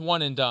they're just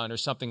one and done or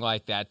something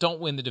like that,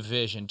 don't win the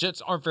division,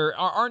 just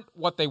aren't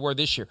what they were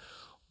this year,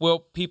 will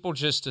people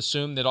just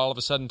assume that all of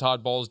a sudden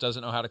Todd Bowles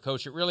doesn't know how to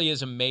coach? It really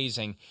is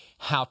amazing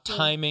how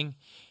timing,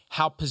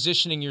 how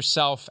positioning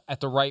yourself at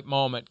the right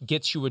moment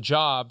gets you a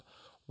job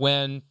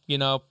when,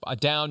 a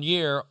down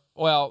year,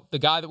 well, the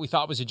guy that we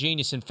thought was a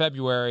genius in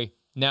February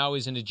now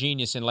isn't a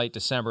genius in late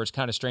December. It's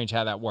kind of strange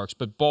how that works.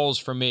 But Bowles,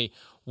 for me,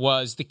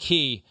 was the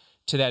key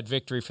to that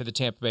victory for the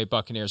Tampa Bay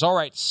Buccaneers. All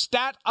right,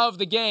 stat of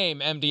the game.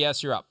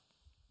 MDS, you're up.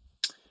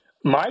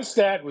 My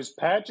stat was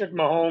Patrick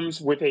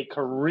Mahomes with a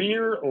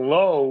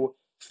career-low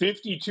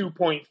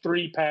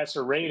 52.3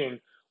 passer rating,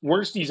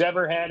 worst he's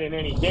ever had in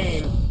any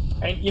game.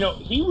 And,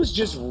 he was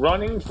just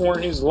running for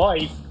his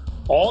life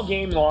all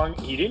game long.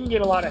 He didn't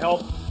get a lot of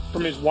help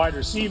from his wide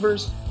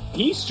receivers.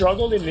 He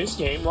struggled in this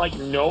game like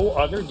no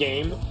other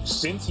game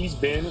since he's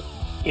been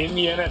in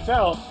the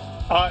NFL.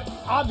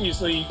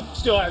 Obviously,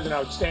 still has an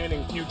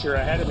outstanding future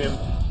ahead of him,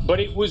 but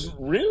it was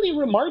really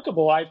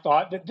remarkable, I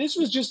thought, that this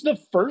was just the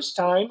first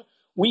time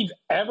we've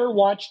ever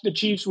watched the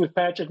Chiefs with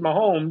Patrick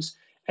Mahomes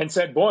and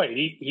said,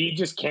 boy, he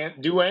just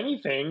can't do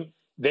anything.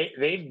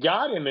 They've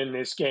got him in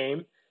this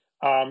game.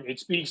 It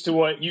speaks to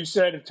what you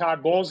said of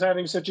Todd Bowles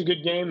having such a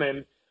good game,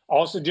 and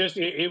also just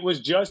it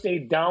was just a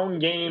down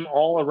game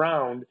all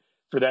around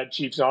for that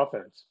Chiefs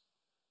offense.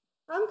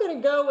 I'm going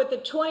to go with a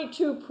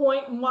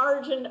 22-point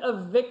margin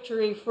of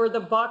victory for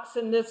the Bucs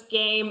in this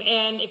game.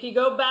 And if you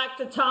go back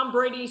to Tom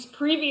Brady's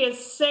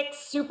previous 6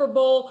 Super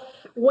Bowl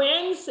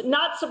wins,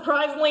 not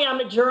surprisingly, I'm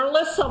a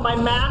journalist, so my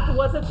math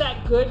wasn't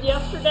that good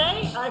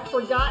yesterday. I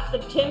forgot the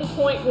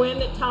 10-point win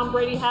that Tom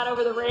Brady had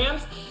over the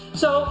Rams.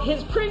 So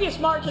his previous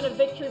margin of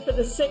victory for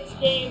the 6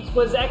 games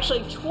was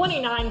actually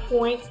 29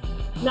 points,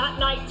 not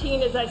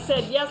 19, as I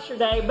said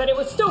yesterday, but it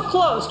was still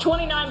close.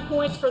 29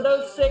 points for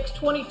those 6,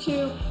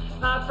 22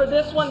 for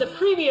this one. The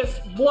previous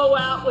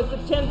blowout was the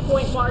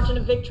 10-point margin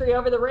of victory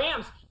over the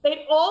Rams.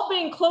 They'd all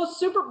been close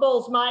Super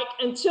Bowls, Mike,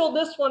 until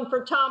this one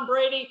for Tom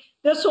Brady.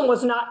 This one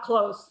was not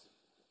close.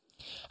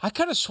 I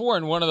could have swore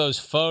in one of those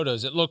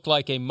photos it looked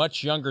like a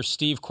much younger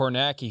Steve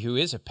Kornacki, who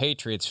is a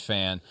Patriots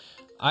fan.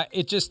 What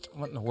in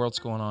the world's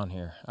going on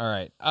here? All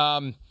right.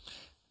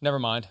 Never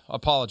mind. I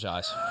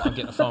apologize. I'm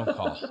getting a phone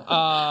call.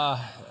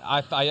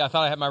 I thought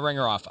I had my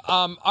ringer off.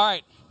 All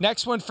right.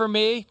 Next one for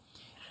me.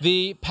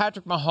 The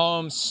Patrick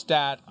Mahomes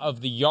stat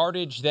of the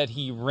yardage that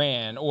he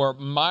ran or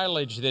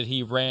mileage that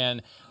he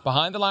ran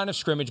behind the line of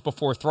scrimmage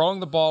before throwing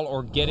the ball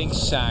or getting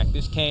sacked.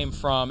 This came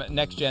from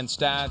Next Gen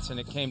Stats, and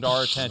it came to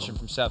our attention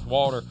from Seth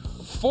Walder.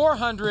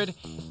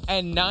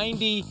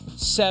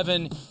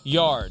 497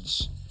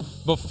 yards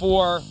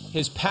before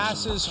his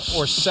passes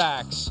or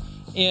sacks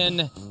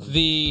in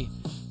the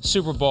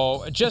Super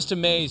Bowl. Just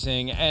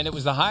amazing, and it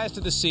was the highest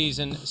of the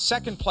season.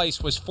 Second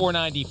place was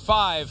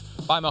 495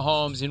 by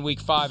Mahomes in Week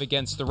 5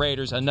 against the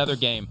Raiders, another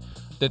game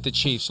that the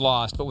Chiefs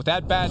lost. But with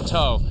that bad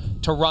toe,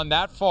 to run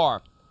that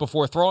far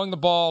before throwing the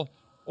ball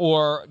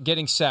or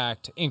getting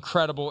sacked,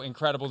 incredible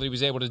that he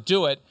was able to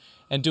do it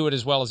and do it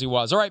as well as he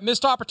was. All right,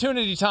 missed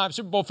opportunity time,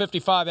 Super Bowl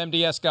 55,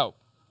 MDS, go.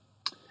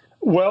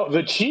 Well,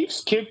 the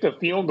Chiefs kicked a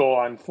field goal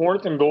on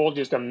 4th and goal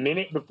just a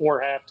minute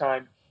before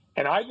halftime,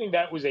 and I think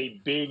that was a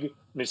big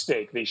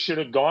mistake. They should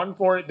have gone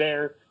for it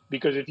there,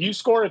 because if you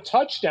score a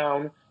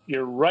touchdown,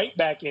 you're right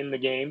back in the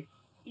game.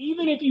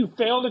 Even if you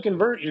fail to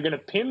convert, you're going to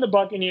pin the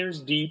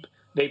Buccaneers deep.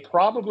 They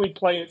probably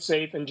play it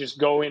safe and just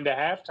go into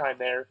halftime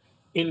there.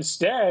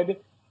 Instead,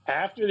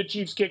 after the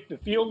Chiefs kicked the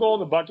field goal,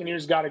 the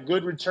Buccaneers got a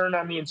good return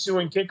on the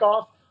ensuing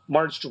kickoff,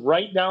 marched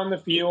right down the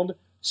field,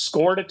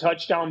 scored a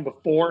touchdown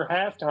before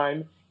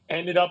halftime,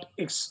 ended up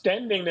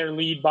extending their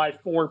lead by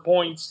 4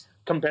 points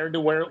compared to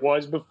where it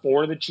was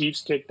before the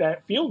Chiefs kicked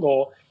that field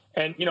goal.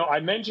 And,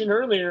 I mentioned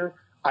earlier,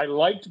 I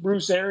liked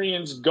Bruce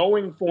Arians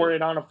going for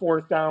it on a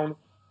 4th down,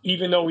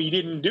 even though he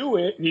didn't do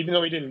it, even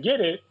though he didn't get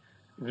it.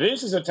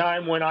 This is a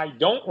time when I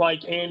don't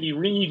like Andy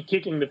Reid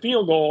kicking the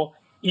field goal,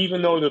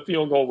 even though the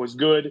field goal was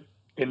good.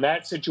 In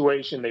that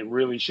situation, they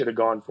really should have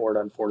gone for it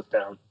on 4th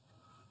down.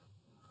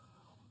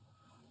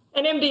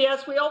 And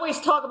MDS, we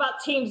always talk about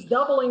teams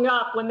doubling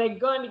up when they're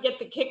going to get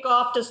the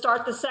kickoff to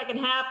start the second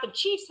half. The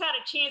Chiefs had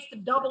a chance to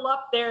double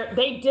up there.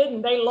 They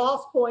didn't. They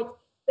lost points.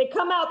 They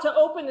come out to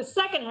open the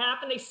second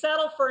half, and they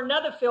settle for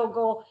another field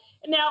goal.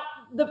 Now,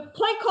 the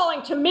play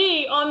calling to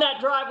me on that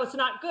drive was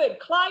not good.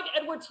 Clyde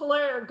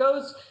Edwards-Helaire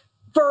goes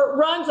for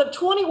runs of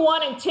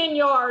 21 and 10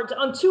 yards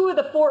on 2 of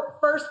the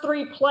first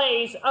 3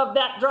 plays of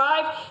that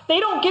drive. They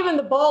don't give him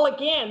the ball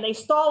again. They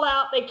stall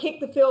out. They kick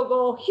the field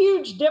goal.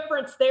 Huge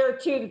difference there,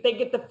 too, that they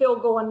get the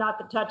field goal and not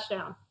the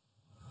touchdown.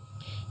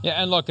 Yeah,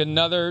 and look,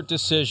 another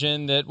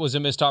decision that was a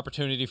missed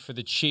opportunity for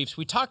the Chiefs.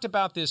 We talked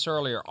about this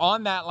earlier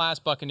on that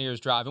last Buccaneers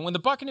drive. And when the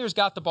Buccaneers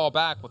got the ball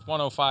back with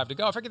 1:05 to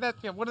go, I figured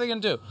what are they going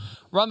to do?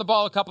 Run the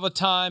ball a couple of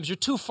times. You're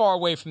too far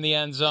away from the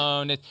end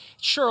zone.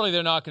 Surely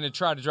they're not going to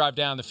try to drive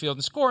down the field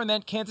and score. And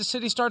then Kansas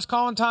City starts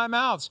calling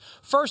timeouts.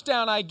 First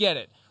down, I get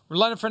it.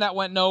 Leonard Fournette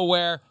went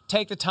nowhere.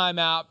 Take the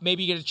timeout.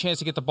 Maybe you get a chance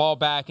to get the ball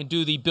back and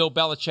do the Bill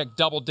Belichick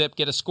double dip,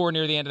 get a score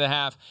near the end of the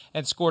half,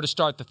 and score to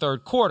start the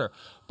third quarter.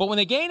 But when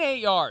they gain 8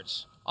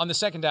 yards on the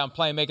second down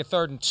play and make it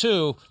 3rd and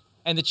 2,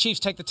 and the Chiefs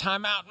take the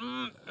timeout,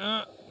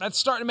 that's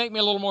starting to make me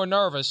a little more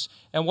nervous.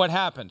 And what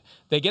happened?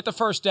 They get the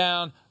first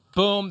down,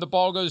 boom, the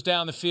ball goes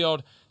down the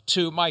field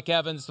to Mike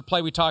Evans, the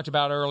play we talked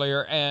about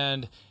earlier,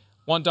 and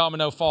one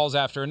domino falls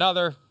after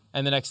another,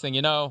 and the next thing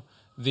you know,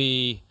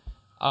 the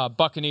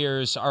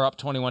Buccaneers are up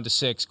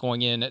 21-6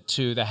 going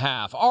into the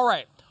half. All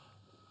right,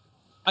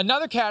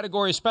 another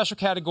category, a special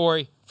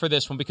category for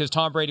this one, because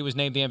Tom Brady was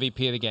named the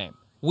MVP of the game.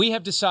 We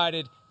have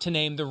decided to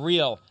name the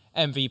real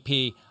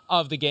MVP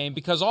of the game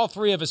because all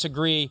 3 of us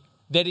agree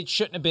that it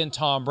shouldn't have been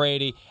Tom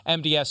Brady.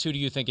 MDS, who do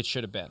you think it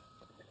should have been?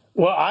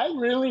 Well, I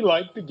really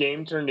liked the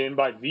game turned in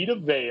by Vita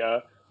Vea,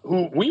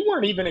 who we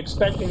weren't even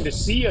expecting to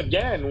see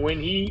again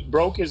when he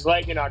broke his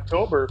leg in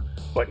October,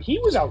 but he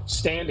was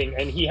outstanding,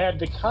 and he had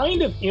the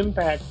kind of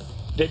impact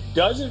that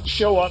doesn't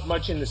show up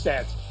much in the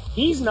stats.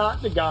 He's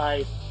not the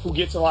guy who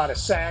gets a lot of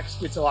sacks,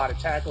 gets a lot of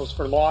tackles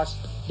for loss,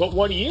 but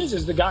what he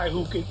is the guy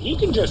who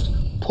can just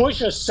push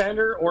a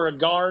center or a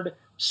guard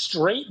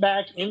straight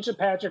back into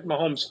Patrick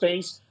Mahomes'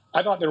 face.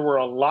 I thought there were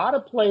a lot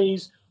of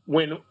plays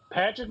when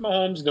Patrick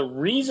Mahomes, the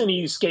reason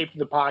he escaped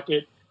the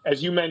pocket,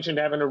 as you mentioned,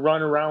 having to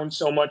run around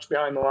so much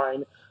behind the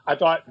line, I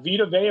thought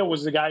Vita Vea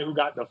was the guy who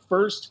got the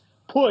first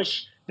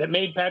push that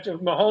made Patrick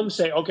Mahomes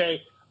say,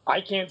 okay,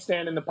 I can't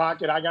stand in the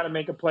pocket. I got to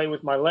make a play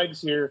with my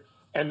legs here.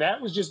 And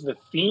that was just the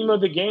theme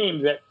of the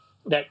game,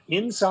 that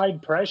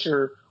inside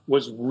pressure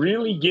was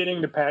really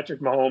getting to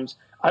Patrick Mahomes.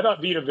 I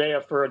thought Vita Vea,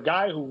 for a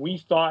guy who we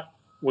thought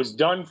was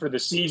done for the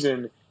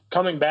season,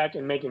 coming back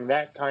and making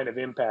that kind of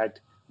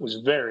impact was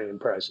very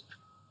impressive.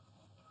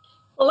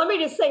 Well, let me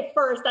just say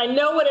first, I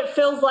know what it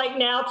feels like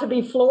now to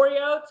be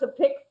Florio, to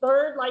pick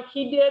third like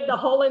he did the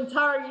whole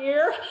entire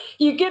year.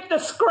 You get the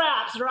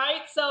scraps,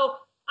 right? So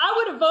I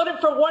would have voted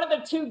for one of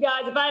the two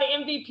guys. If I had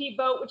an MVP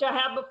vote, which I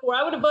have before,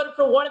 I would have voted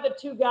for one of the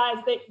two guys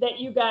that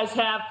you guys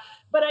have.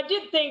 But I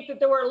did think that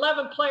there were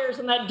 11 players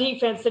in that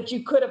defense that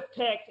you could have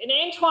picked. And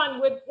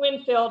Antoine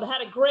Winfield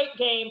had a great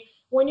game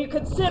when you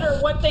consider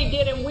what they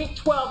did in Week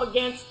 12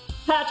 against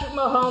Patrick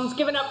Mahomes,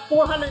 giving up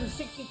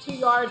 462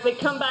 yards. They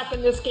come back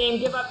in this game,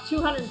 give up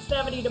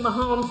 270 to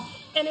Mahomes,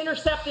 and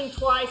intercept him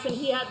twice, and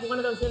he had one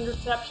of those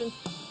interceptions.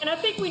 And I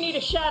think we need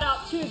a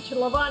shout-out, too, to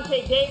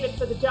Levante David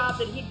for the job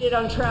that he did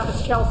on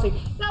Travis Kelce.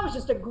 That was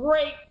just a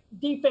great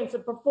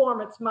defensive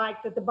performance,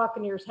 Mike, that the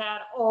Buccaneers had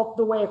all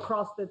the way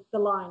across the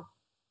line.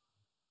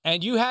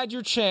 And you had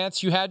your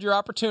chance. You had your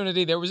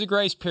opportunity. There was a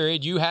grace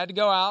period. You had to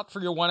go out for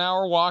your 1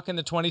 hour walk in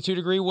the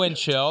 22-degree wind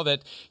chill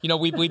that, we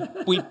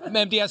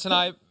MDS and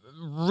I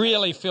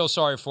really feel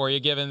sorry for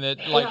you, given that,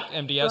 like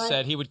MDS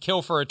said, he would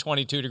kill for a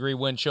 22-degree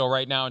wind chill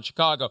right now in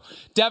Chicago.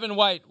 Devin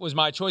White was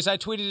my choice. I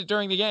tweeted it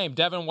during the game.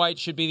 Devin White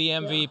should be the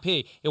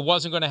MVP. It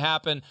wasn't going to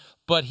happen,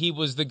 but he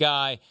was the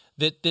guy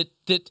that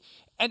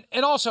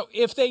and also,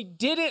 if they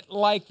did it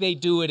like they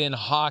do it in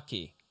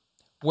hockey,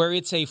 where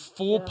it's a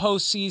full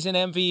postseason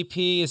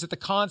MVP. Is it the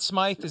Conn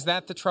Smythe? Is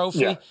that the trophy?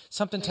 Yeah.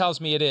 Something tells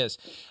me it is.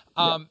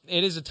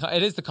 It is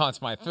the Conn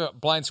Smythe.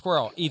 Blind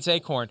squirrel eats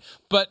acorn.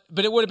 But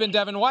it would have been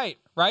Devin White,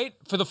 right?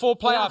 For the full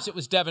playoffs, It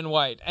was Devin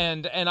White.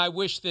 And I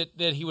wish that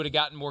he would have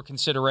gotten more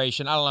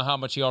consideration. I don't know how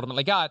much he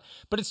ultimately got,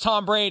 but it's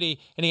Tom Brady,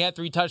 and he had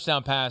 3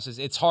 touchdown passes.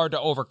 It's hard to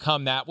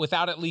overcome that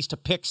without at least a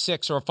pick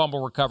six or a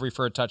fumble recovery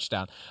for a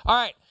touchdown. All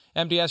right.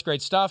 MDS,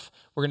 great stuff.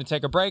 We're going to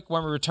take a break.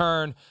 When we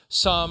return,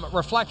 some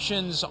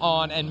reflections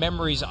on and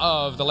memories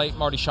of the late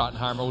Marty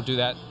Schottenheimer. We'll do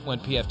that when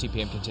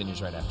PFTPM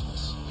continues right after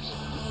this.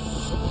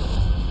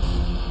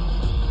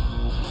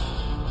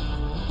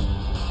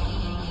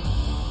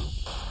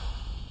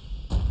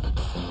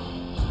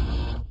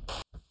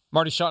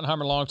 Marty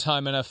Schottenheimer,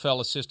 longtime NFL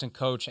assistant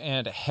coach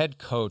and head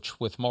coach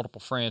with multiple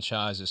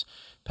franchises,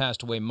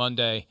 passed away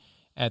Monday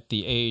at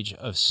the age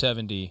of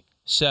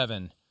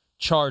 77.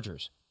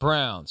 Chargers,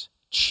 Browns,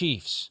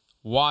 Chiefs,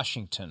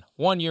 Washington.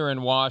 1 year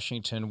in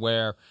Washington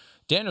where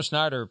Daniel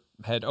Snyder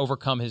had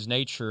overcome his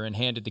nature and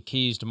handed the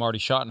keys to Marty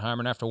Schottenheimer.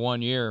 And after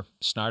 1 year,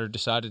 Snyder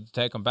decided to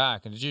take him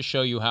back. And to just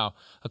show you how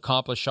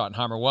accomplished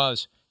Schottenheimer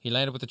was, he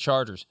landed with the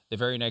Chargers the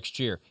very next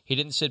year. He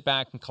didn't sit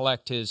back and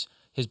collect his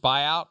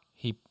buyout.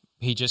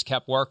 He just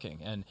kept working.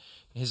 And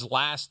his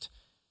last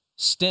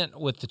stint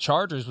with the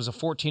Chargers was a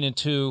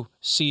 14-2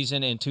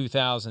 season in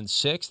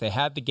 2006. They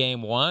had the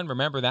game won.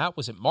 Remember that?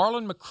 Was it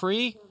Marlon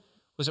McCree?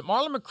 Was it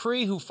Marlon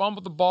McCree who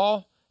fumbled the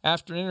ball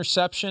after an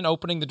interception,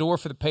 opening the door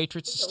for the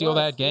Patriots to steal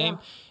that game?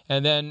 Yeah.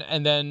 And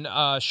then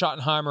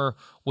Schottenheimer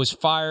was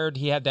fired.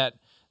 He had that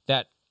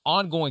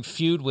ongoing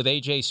feud with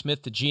A.J.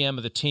 Smith, the GM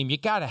of the team. You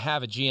got to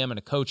have a GM and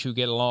a coach who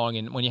get along.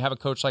 And when you have a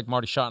coach like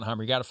Marty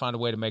Schottenheimer, you got to find a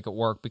way to make it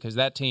work, because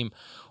that team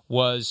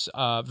was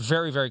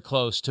very, very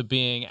close to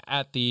being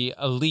at the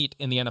elite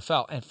in the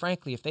NFL. And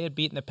frankly, if they had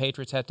beaten the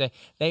Patriots that day,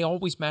 they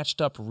always matched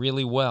up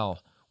really well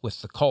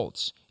with the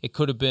Colts. It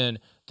could have been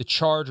the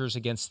Chargers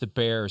against the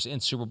Bears in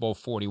Super Bowl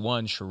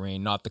 41,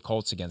 Shireen, not the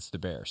Colts against the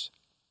Bears.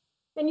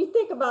 And you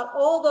think about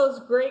all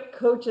those great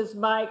coaches,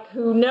 Mike,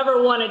 who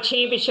never won a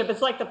championship.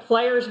 It's like the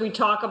players we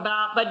talk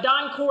about, but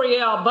Don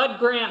Coryell, Bud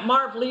Grant,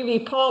 Marv Levy,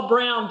 Paul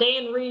Brown,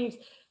 Dan Reeves,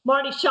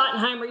 Marty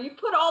Schottenheimer, you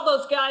put all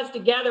those guys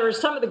together as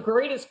some of the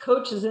greatest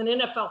coaches in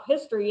NFL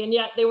history, and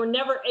yet they were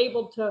never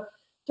able to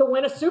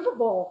win a Super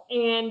Bowl.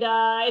 And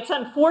it's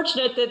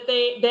unfortunate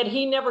that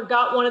he never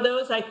got one of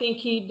those. I think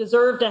he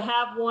deserved to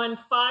have one.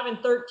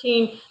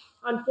 5-13,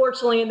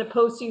 unfortunately, in the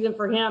postseason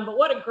for him. But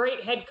what a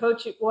great head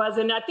coach it was.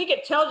 And I think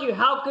it tells you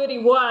how good he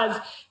was,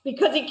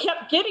 because he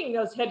kept getting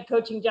those head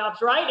coaching jobs,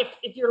 right?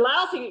 If you're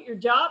lousy at your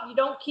job, you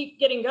don't keep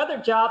getting other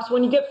jobs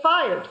when you get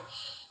fired.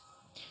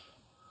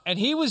 And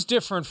he was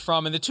different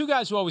from, and the two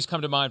guys who always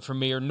come to mind for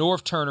me are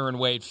Norv Turner and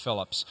Wade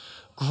Phillips.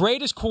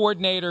 Greatest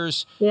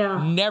coordinators,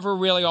 never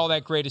really all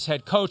that great as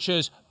head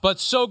coaches, but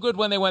so good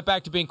when they went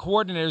back to being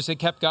coordinators, they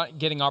kept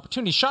getting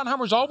opportunities.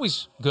 Schottenheimer's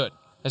always good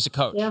as a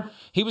coach. Yeah.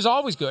 He was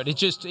always good. It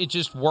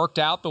just worked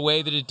out the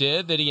way that it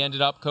did, that he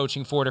ended up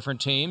coaching 4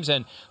 different teams,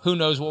 and who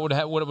knows what would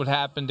have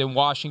happened in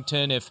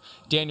Washington if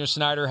Daniel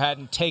Snyder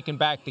hadn't taken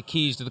back the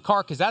keys to the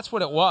car, because that's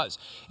what it was.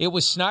 It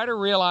was Snyder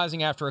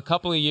realizing after a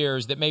couple of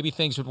years that maybe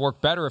things would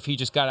work better if he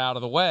just got out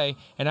of the way,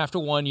 and after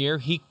 1 year,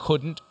 he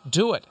couldn't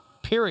do it,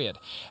 period.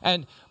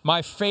 And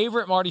my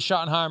favorite Marty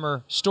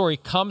Schottenheimer story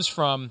comes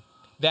from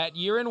that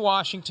year in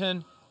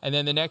Washington and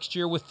then the next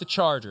year with the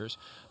Chargers,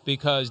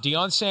 because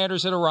Deion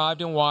Sanders had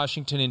arrived in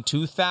Washington in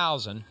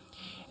 2000,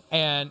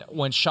 And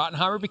when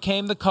Schottenheimer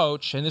became the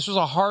coach, and this was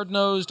a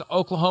hard-nosed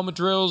Oklahoma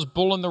drills,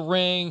 bull in the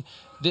ring,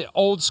 the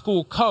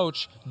old-school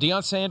coach,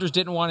 Deion Sanders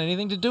didn't want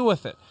anything to do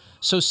with it.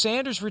 So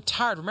Sanders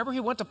retired. Remember,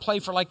 he went to play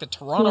for like the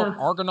Toronto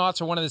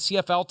Argonauts or one of the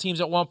CFL teams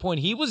at one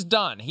point. He was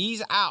done.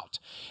 He's out.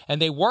 And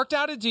they worked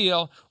out a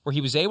deal where he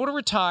was able to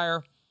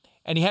retire,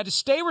 and he had to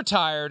stay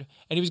retired,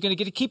 and he was going to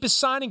get to keep his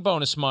signing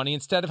bonus money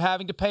instead of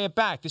having to pay it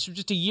back. This was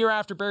just a year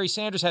after Barry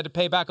Sanders had to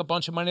pay back a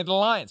bunch of money to the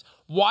Lions.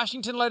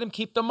 Washington let him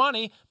keep the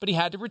money, but he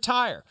had to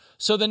retire.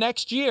 So the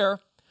next year,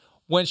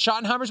 when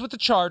Schottenheimer's with the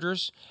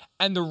Chargers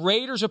and the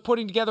Raiders are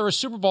putting together a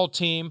Super Bowl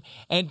team,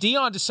 and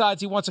Deion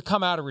decides he wants to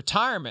come out of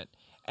retirement,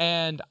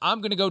 and I'm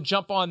going to go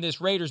jump on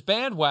this Raiders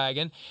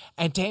bandwagon,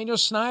 and Daniel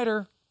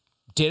Snyder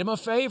did him a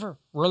favor,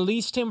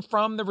 released him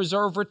from the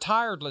reserve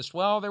retired list.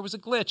 Well, there was a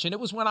glitch, and it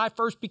was when I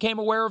first became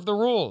aware of the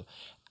rule.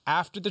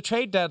 After the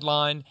trade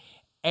deadline,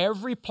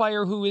 every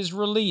player who is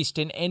released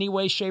in any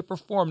way, shape, or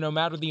form, no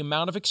matter the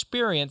amount of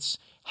experience,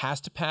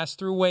 has to pass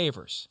through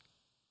waivers.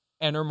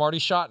 Enter Marty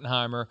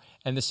Schottenheimer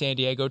and the San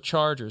Diego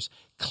Chargers,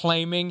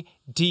 claiming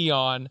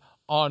Deion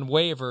on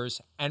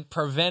waivers and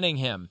preventing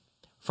him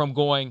from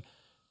going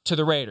to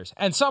the Raiders.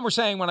 And some were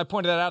saying when I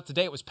pointed that out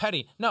today it was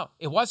petty. No,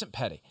 it wasn't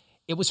petty.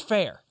 It was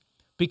fair.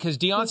 Because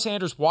Deion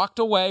Sanders walked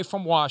away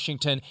from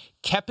Washington,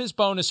 kept his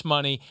bonus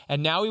money,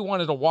 and now he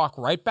wanted to walk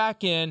right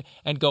back in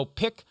and go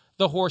pick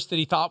the horse that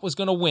he thought was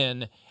going to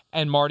win,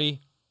 and Marty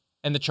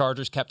and the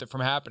Chargers kept it from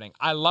happening.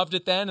 I loved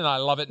it then, and I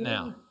love it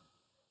now.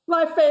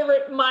 My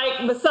favorite,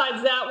 Mike,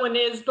 besides that one,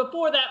 is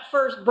before that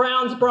first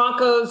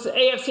Browns-Broncos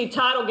AFC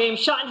title game,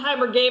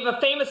 Schottenheimer gave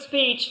a famous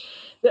speech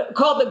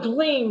called the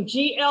Gleam,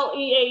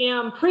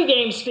 Gleam,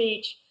 pregame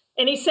speech.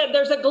 And he said,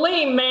 there's a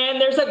gleam, man.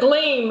 There's a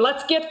gleam.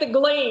 Let's get the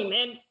gleam.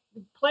 And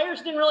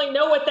players didn't really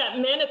know what that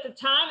meant at the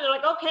time. They're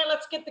like, okay,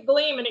 let's get the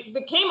gleam. And it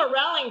became a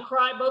rallying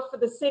cry both for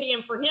the city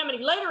and for him. And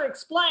he later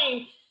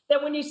explained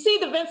that when you see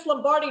the Vince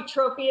Lombardi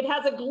trophy, it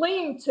has a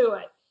gleam to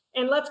it.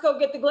 And let's go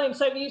get the gleam.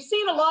 So you've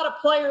seen a lot of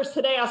players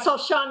today. I saw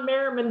Sean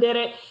Merriman did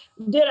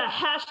a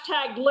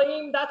hashtag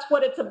gleam. That's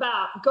what it's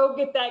about. Go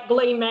get that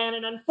gleam, man.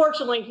 And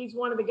unfortunately, he's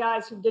one of the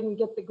guys who didn't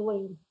get the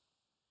gleam.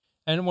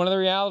 And one of the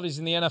realities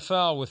in the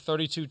NFL with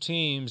 32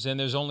 teams and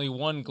there's only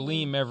one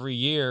gleam every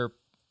year,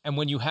 and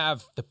when you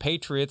have the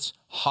Patriots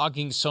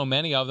hogging so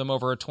many of them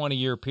over a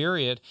 20-year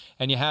period,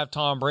 and you have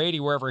Tom Brady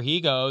wherever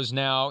he goes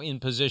now in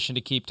position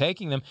to keep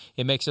taking them,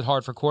 it makes it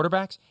hard for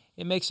quarterbacks.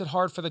 It makes it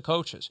hard for the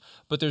coaches.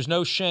 But there's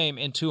no shame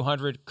in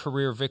 200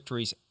 career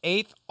victories.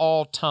 8th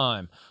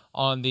all-time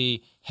on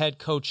the head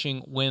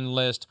coaching win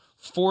list.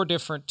 4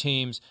 different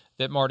teams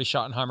that Marty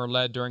Schottenheimer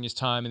led during his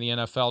time in the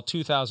NFL.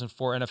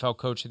 2004 NFL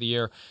Coach of the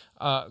Year.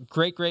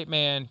 Great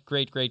man,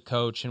 great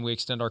coach, and we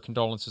extend our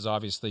condolences,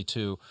 obviously,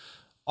 to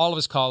all of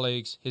his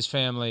colleagues, his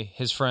family,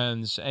 his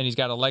friends, and he's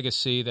got a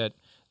legacy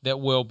that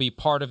will be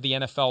part of the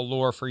NFL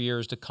lore for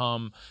years to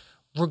come,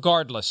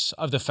 regardless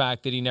of the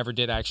fact that he never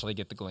did actually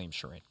get the gleam,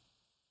 Shireen.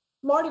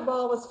 Marty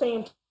Ball was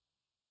fantastic.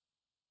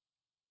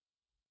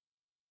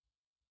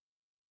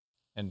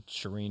 And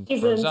Shireen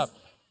froze up.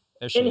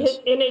 There she is.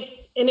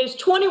 In his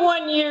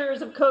 21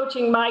 years of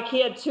coaching, Mike,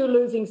 he had 2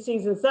 losing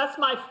seasons. That's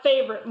my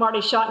favorite Marty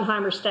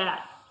Schottenheimer stat.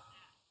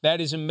 That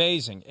is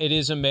amazing. It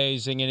is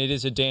amazing, and it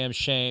is a damn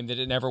shame that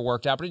it never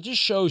worked out. But it just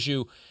shows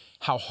you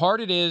how hard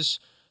it is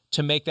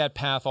to make that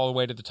path all the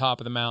way to the top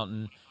of the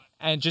mountain.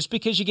 And just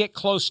because you get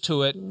close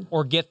to it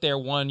or get there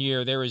one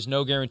year, there is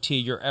no guarantee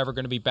you're ever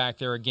going to be back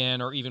there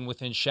again or even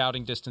within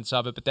shouting distance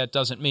of it. But that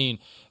doesn't mean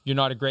you're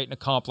not a great and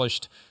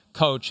accomplished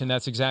coach, and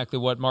that's exactly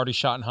what Marty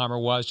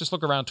Schottenheimer was. Just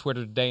look around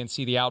Twitter today and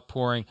see the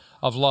outpouring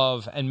of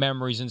love and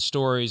memories and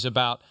stories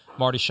about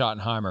Marty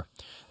Schottenheimer.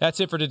 That's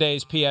it for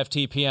today's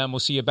PFT PM. We'll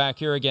see you back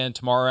here again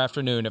tomorrow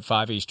afternoon at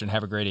 5 Eastern.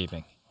 Have a great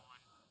evening.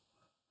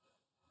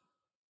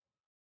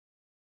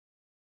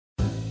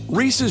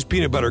 Reese's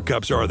Peanut Butter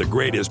Cups are the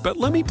greatest, but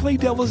let me play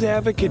devil's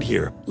advocate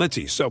here. Let's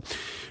see. So,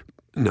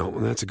 no,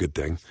 that's a good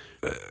thing.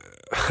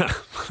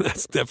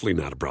 That's definitely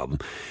not a problem.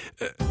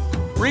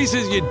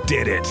 Reese's, you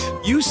did it.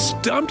 You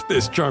stumped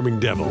this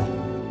charming devil.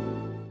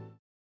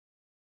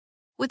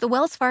 With the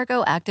Wells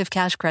Fargo Active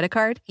Cash Credit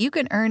Card, you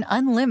can earn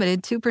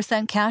unlimited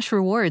 2% cash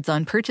rewards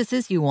on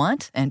purchases you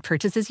want and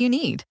purchases you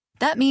need.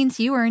 That means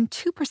you earn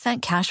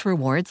 2% cash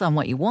rewards on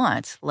what you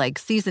want, like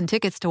season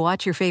tickets to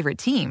watch your favorite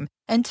team,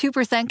 and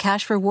 2%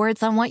 cash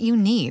rewards on what you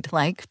need,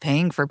 like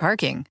paying for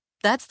parking.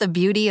 That's the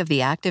beauty of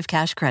the Active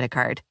Cash Credit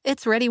Card.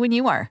 It's ready when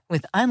you are,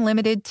 with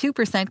unlimited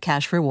 2%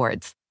 cash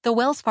rewards. The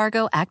Wells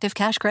Fargo Active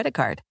Cash Credit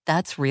Card.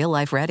 That's real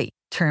life ready.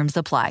 Terms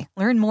apply.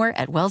 Learn more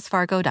at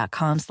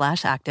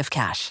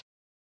wellsfargo.com/activecash.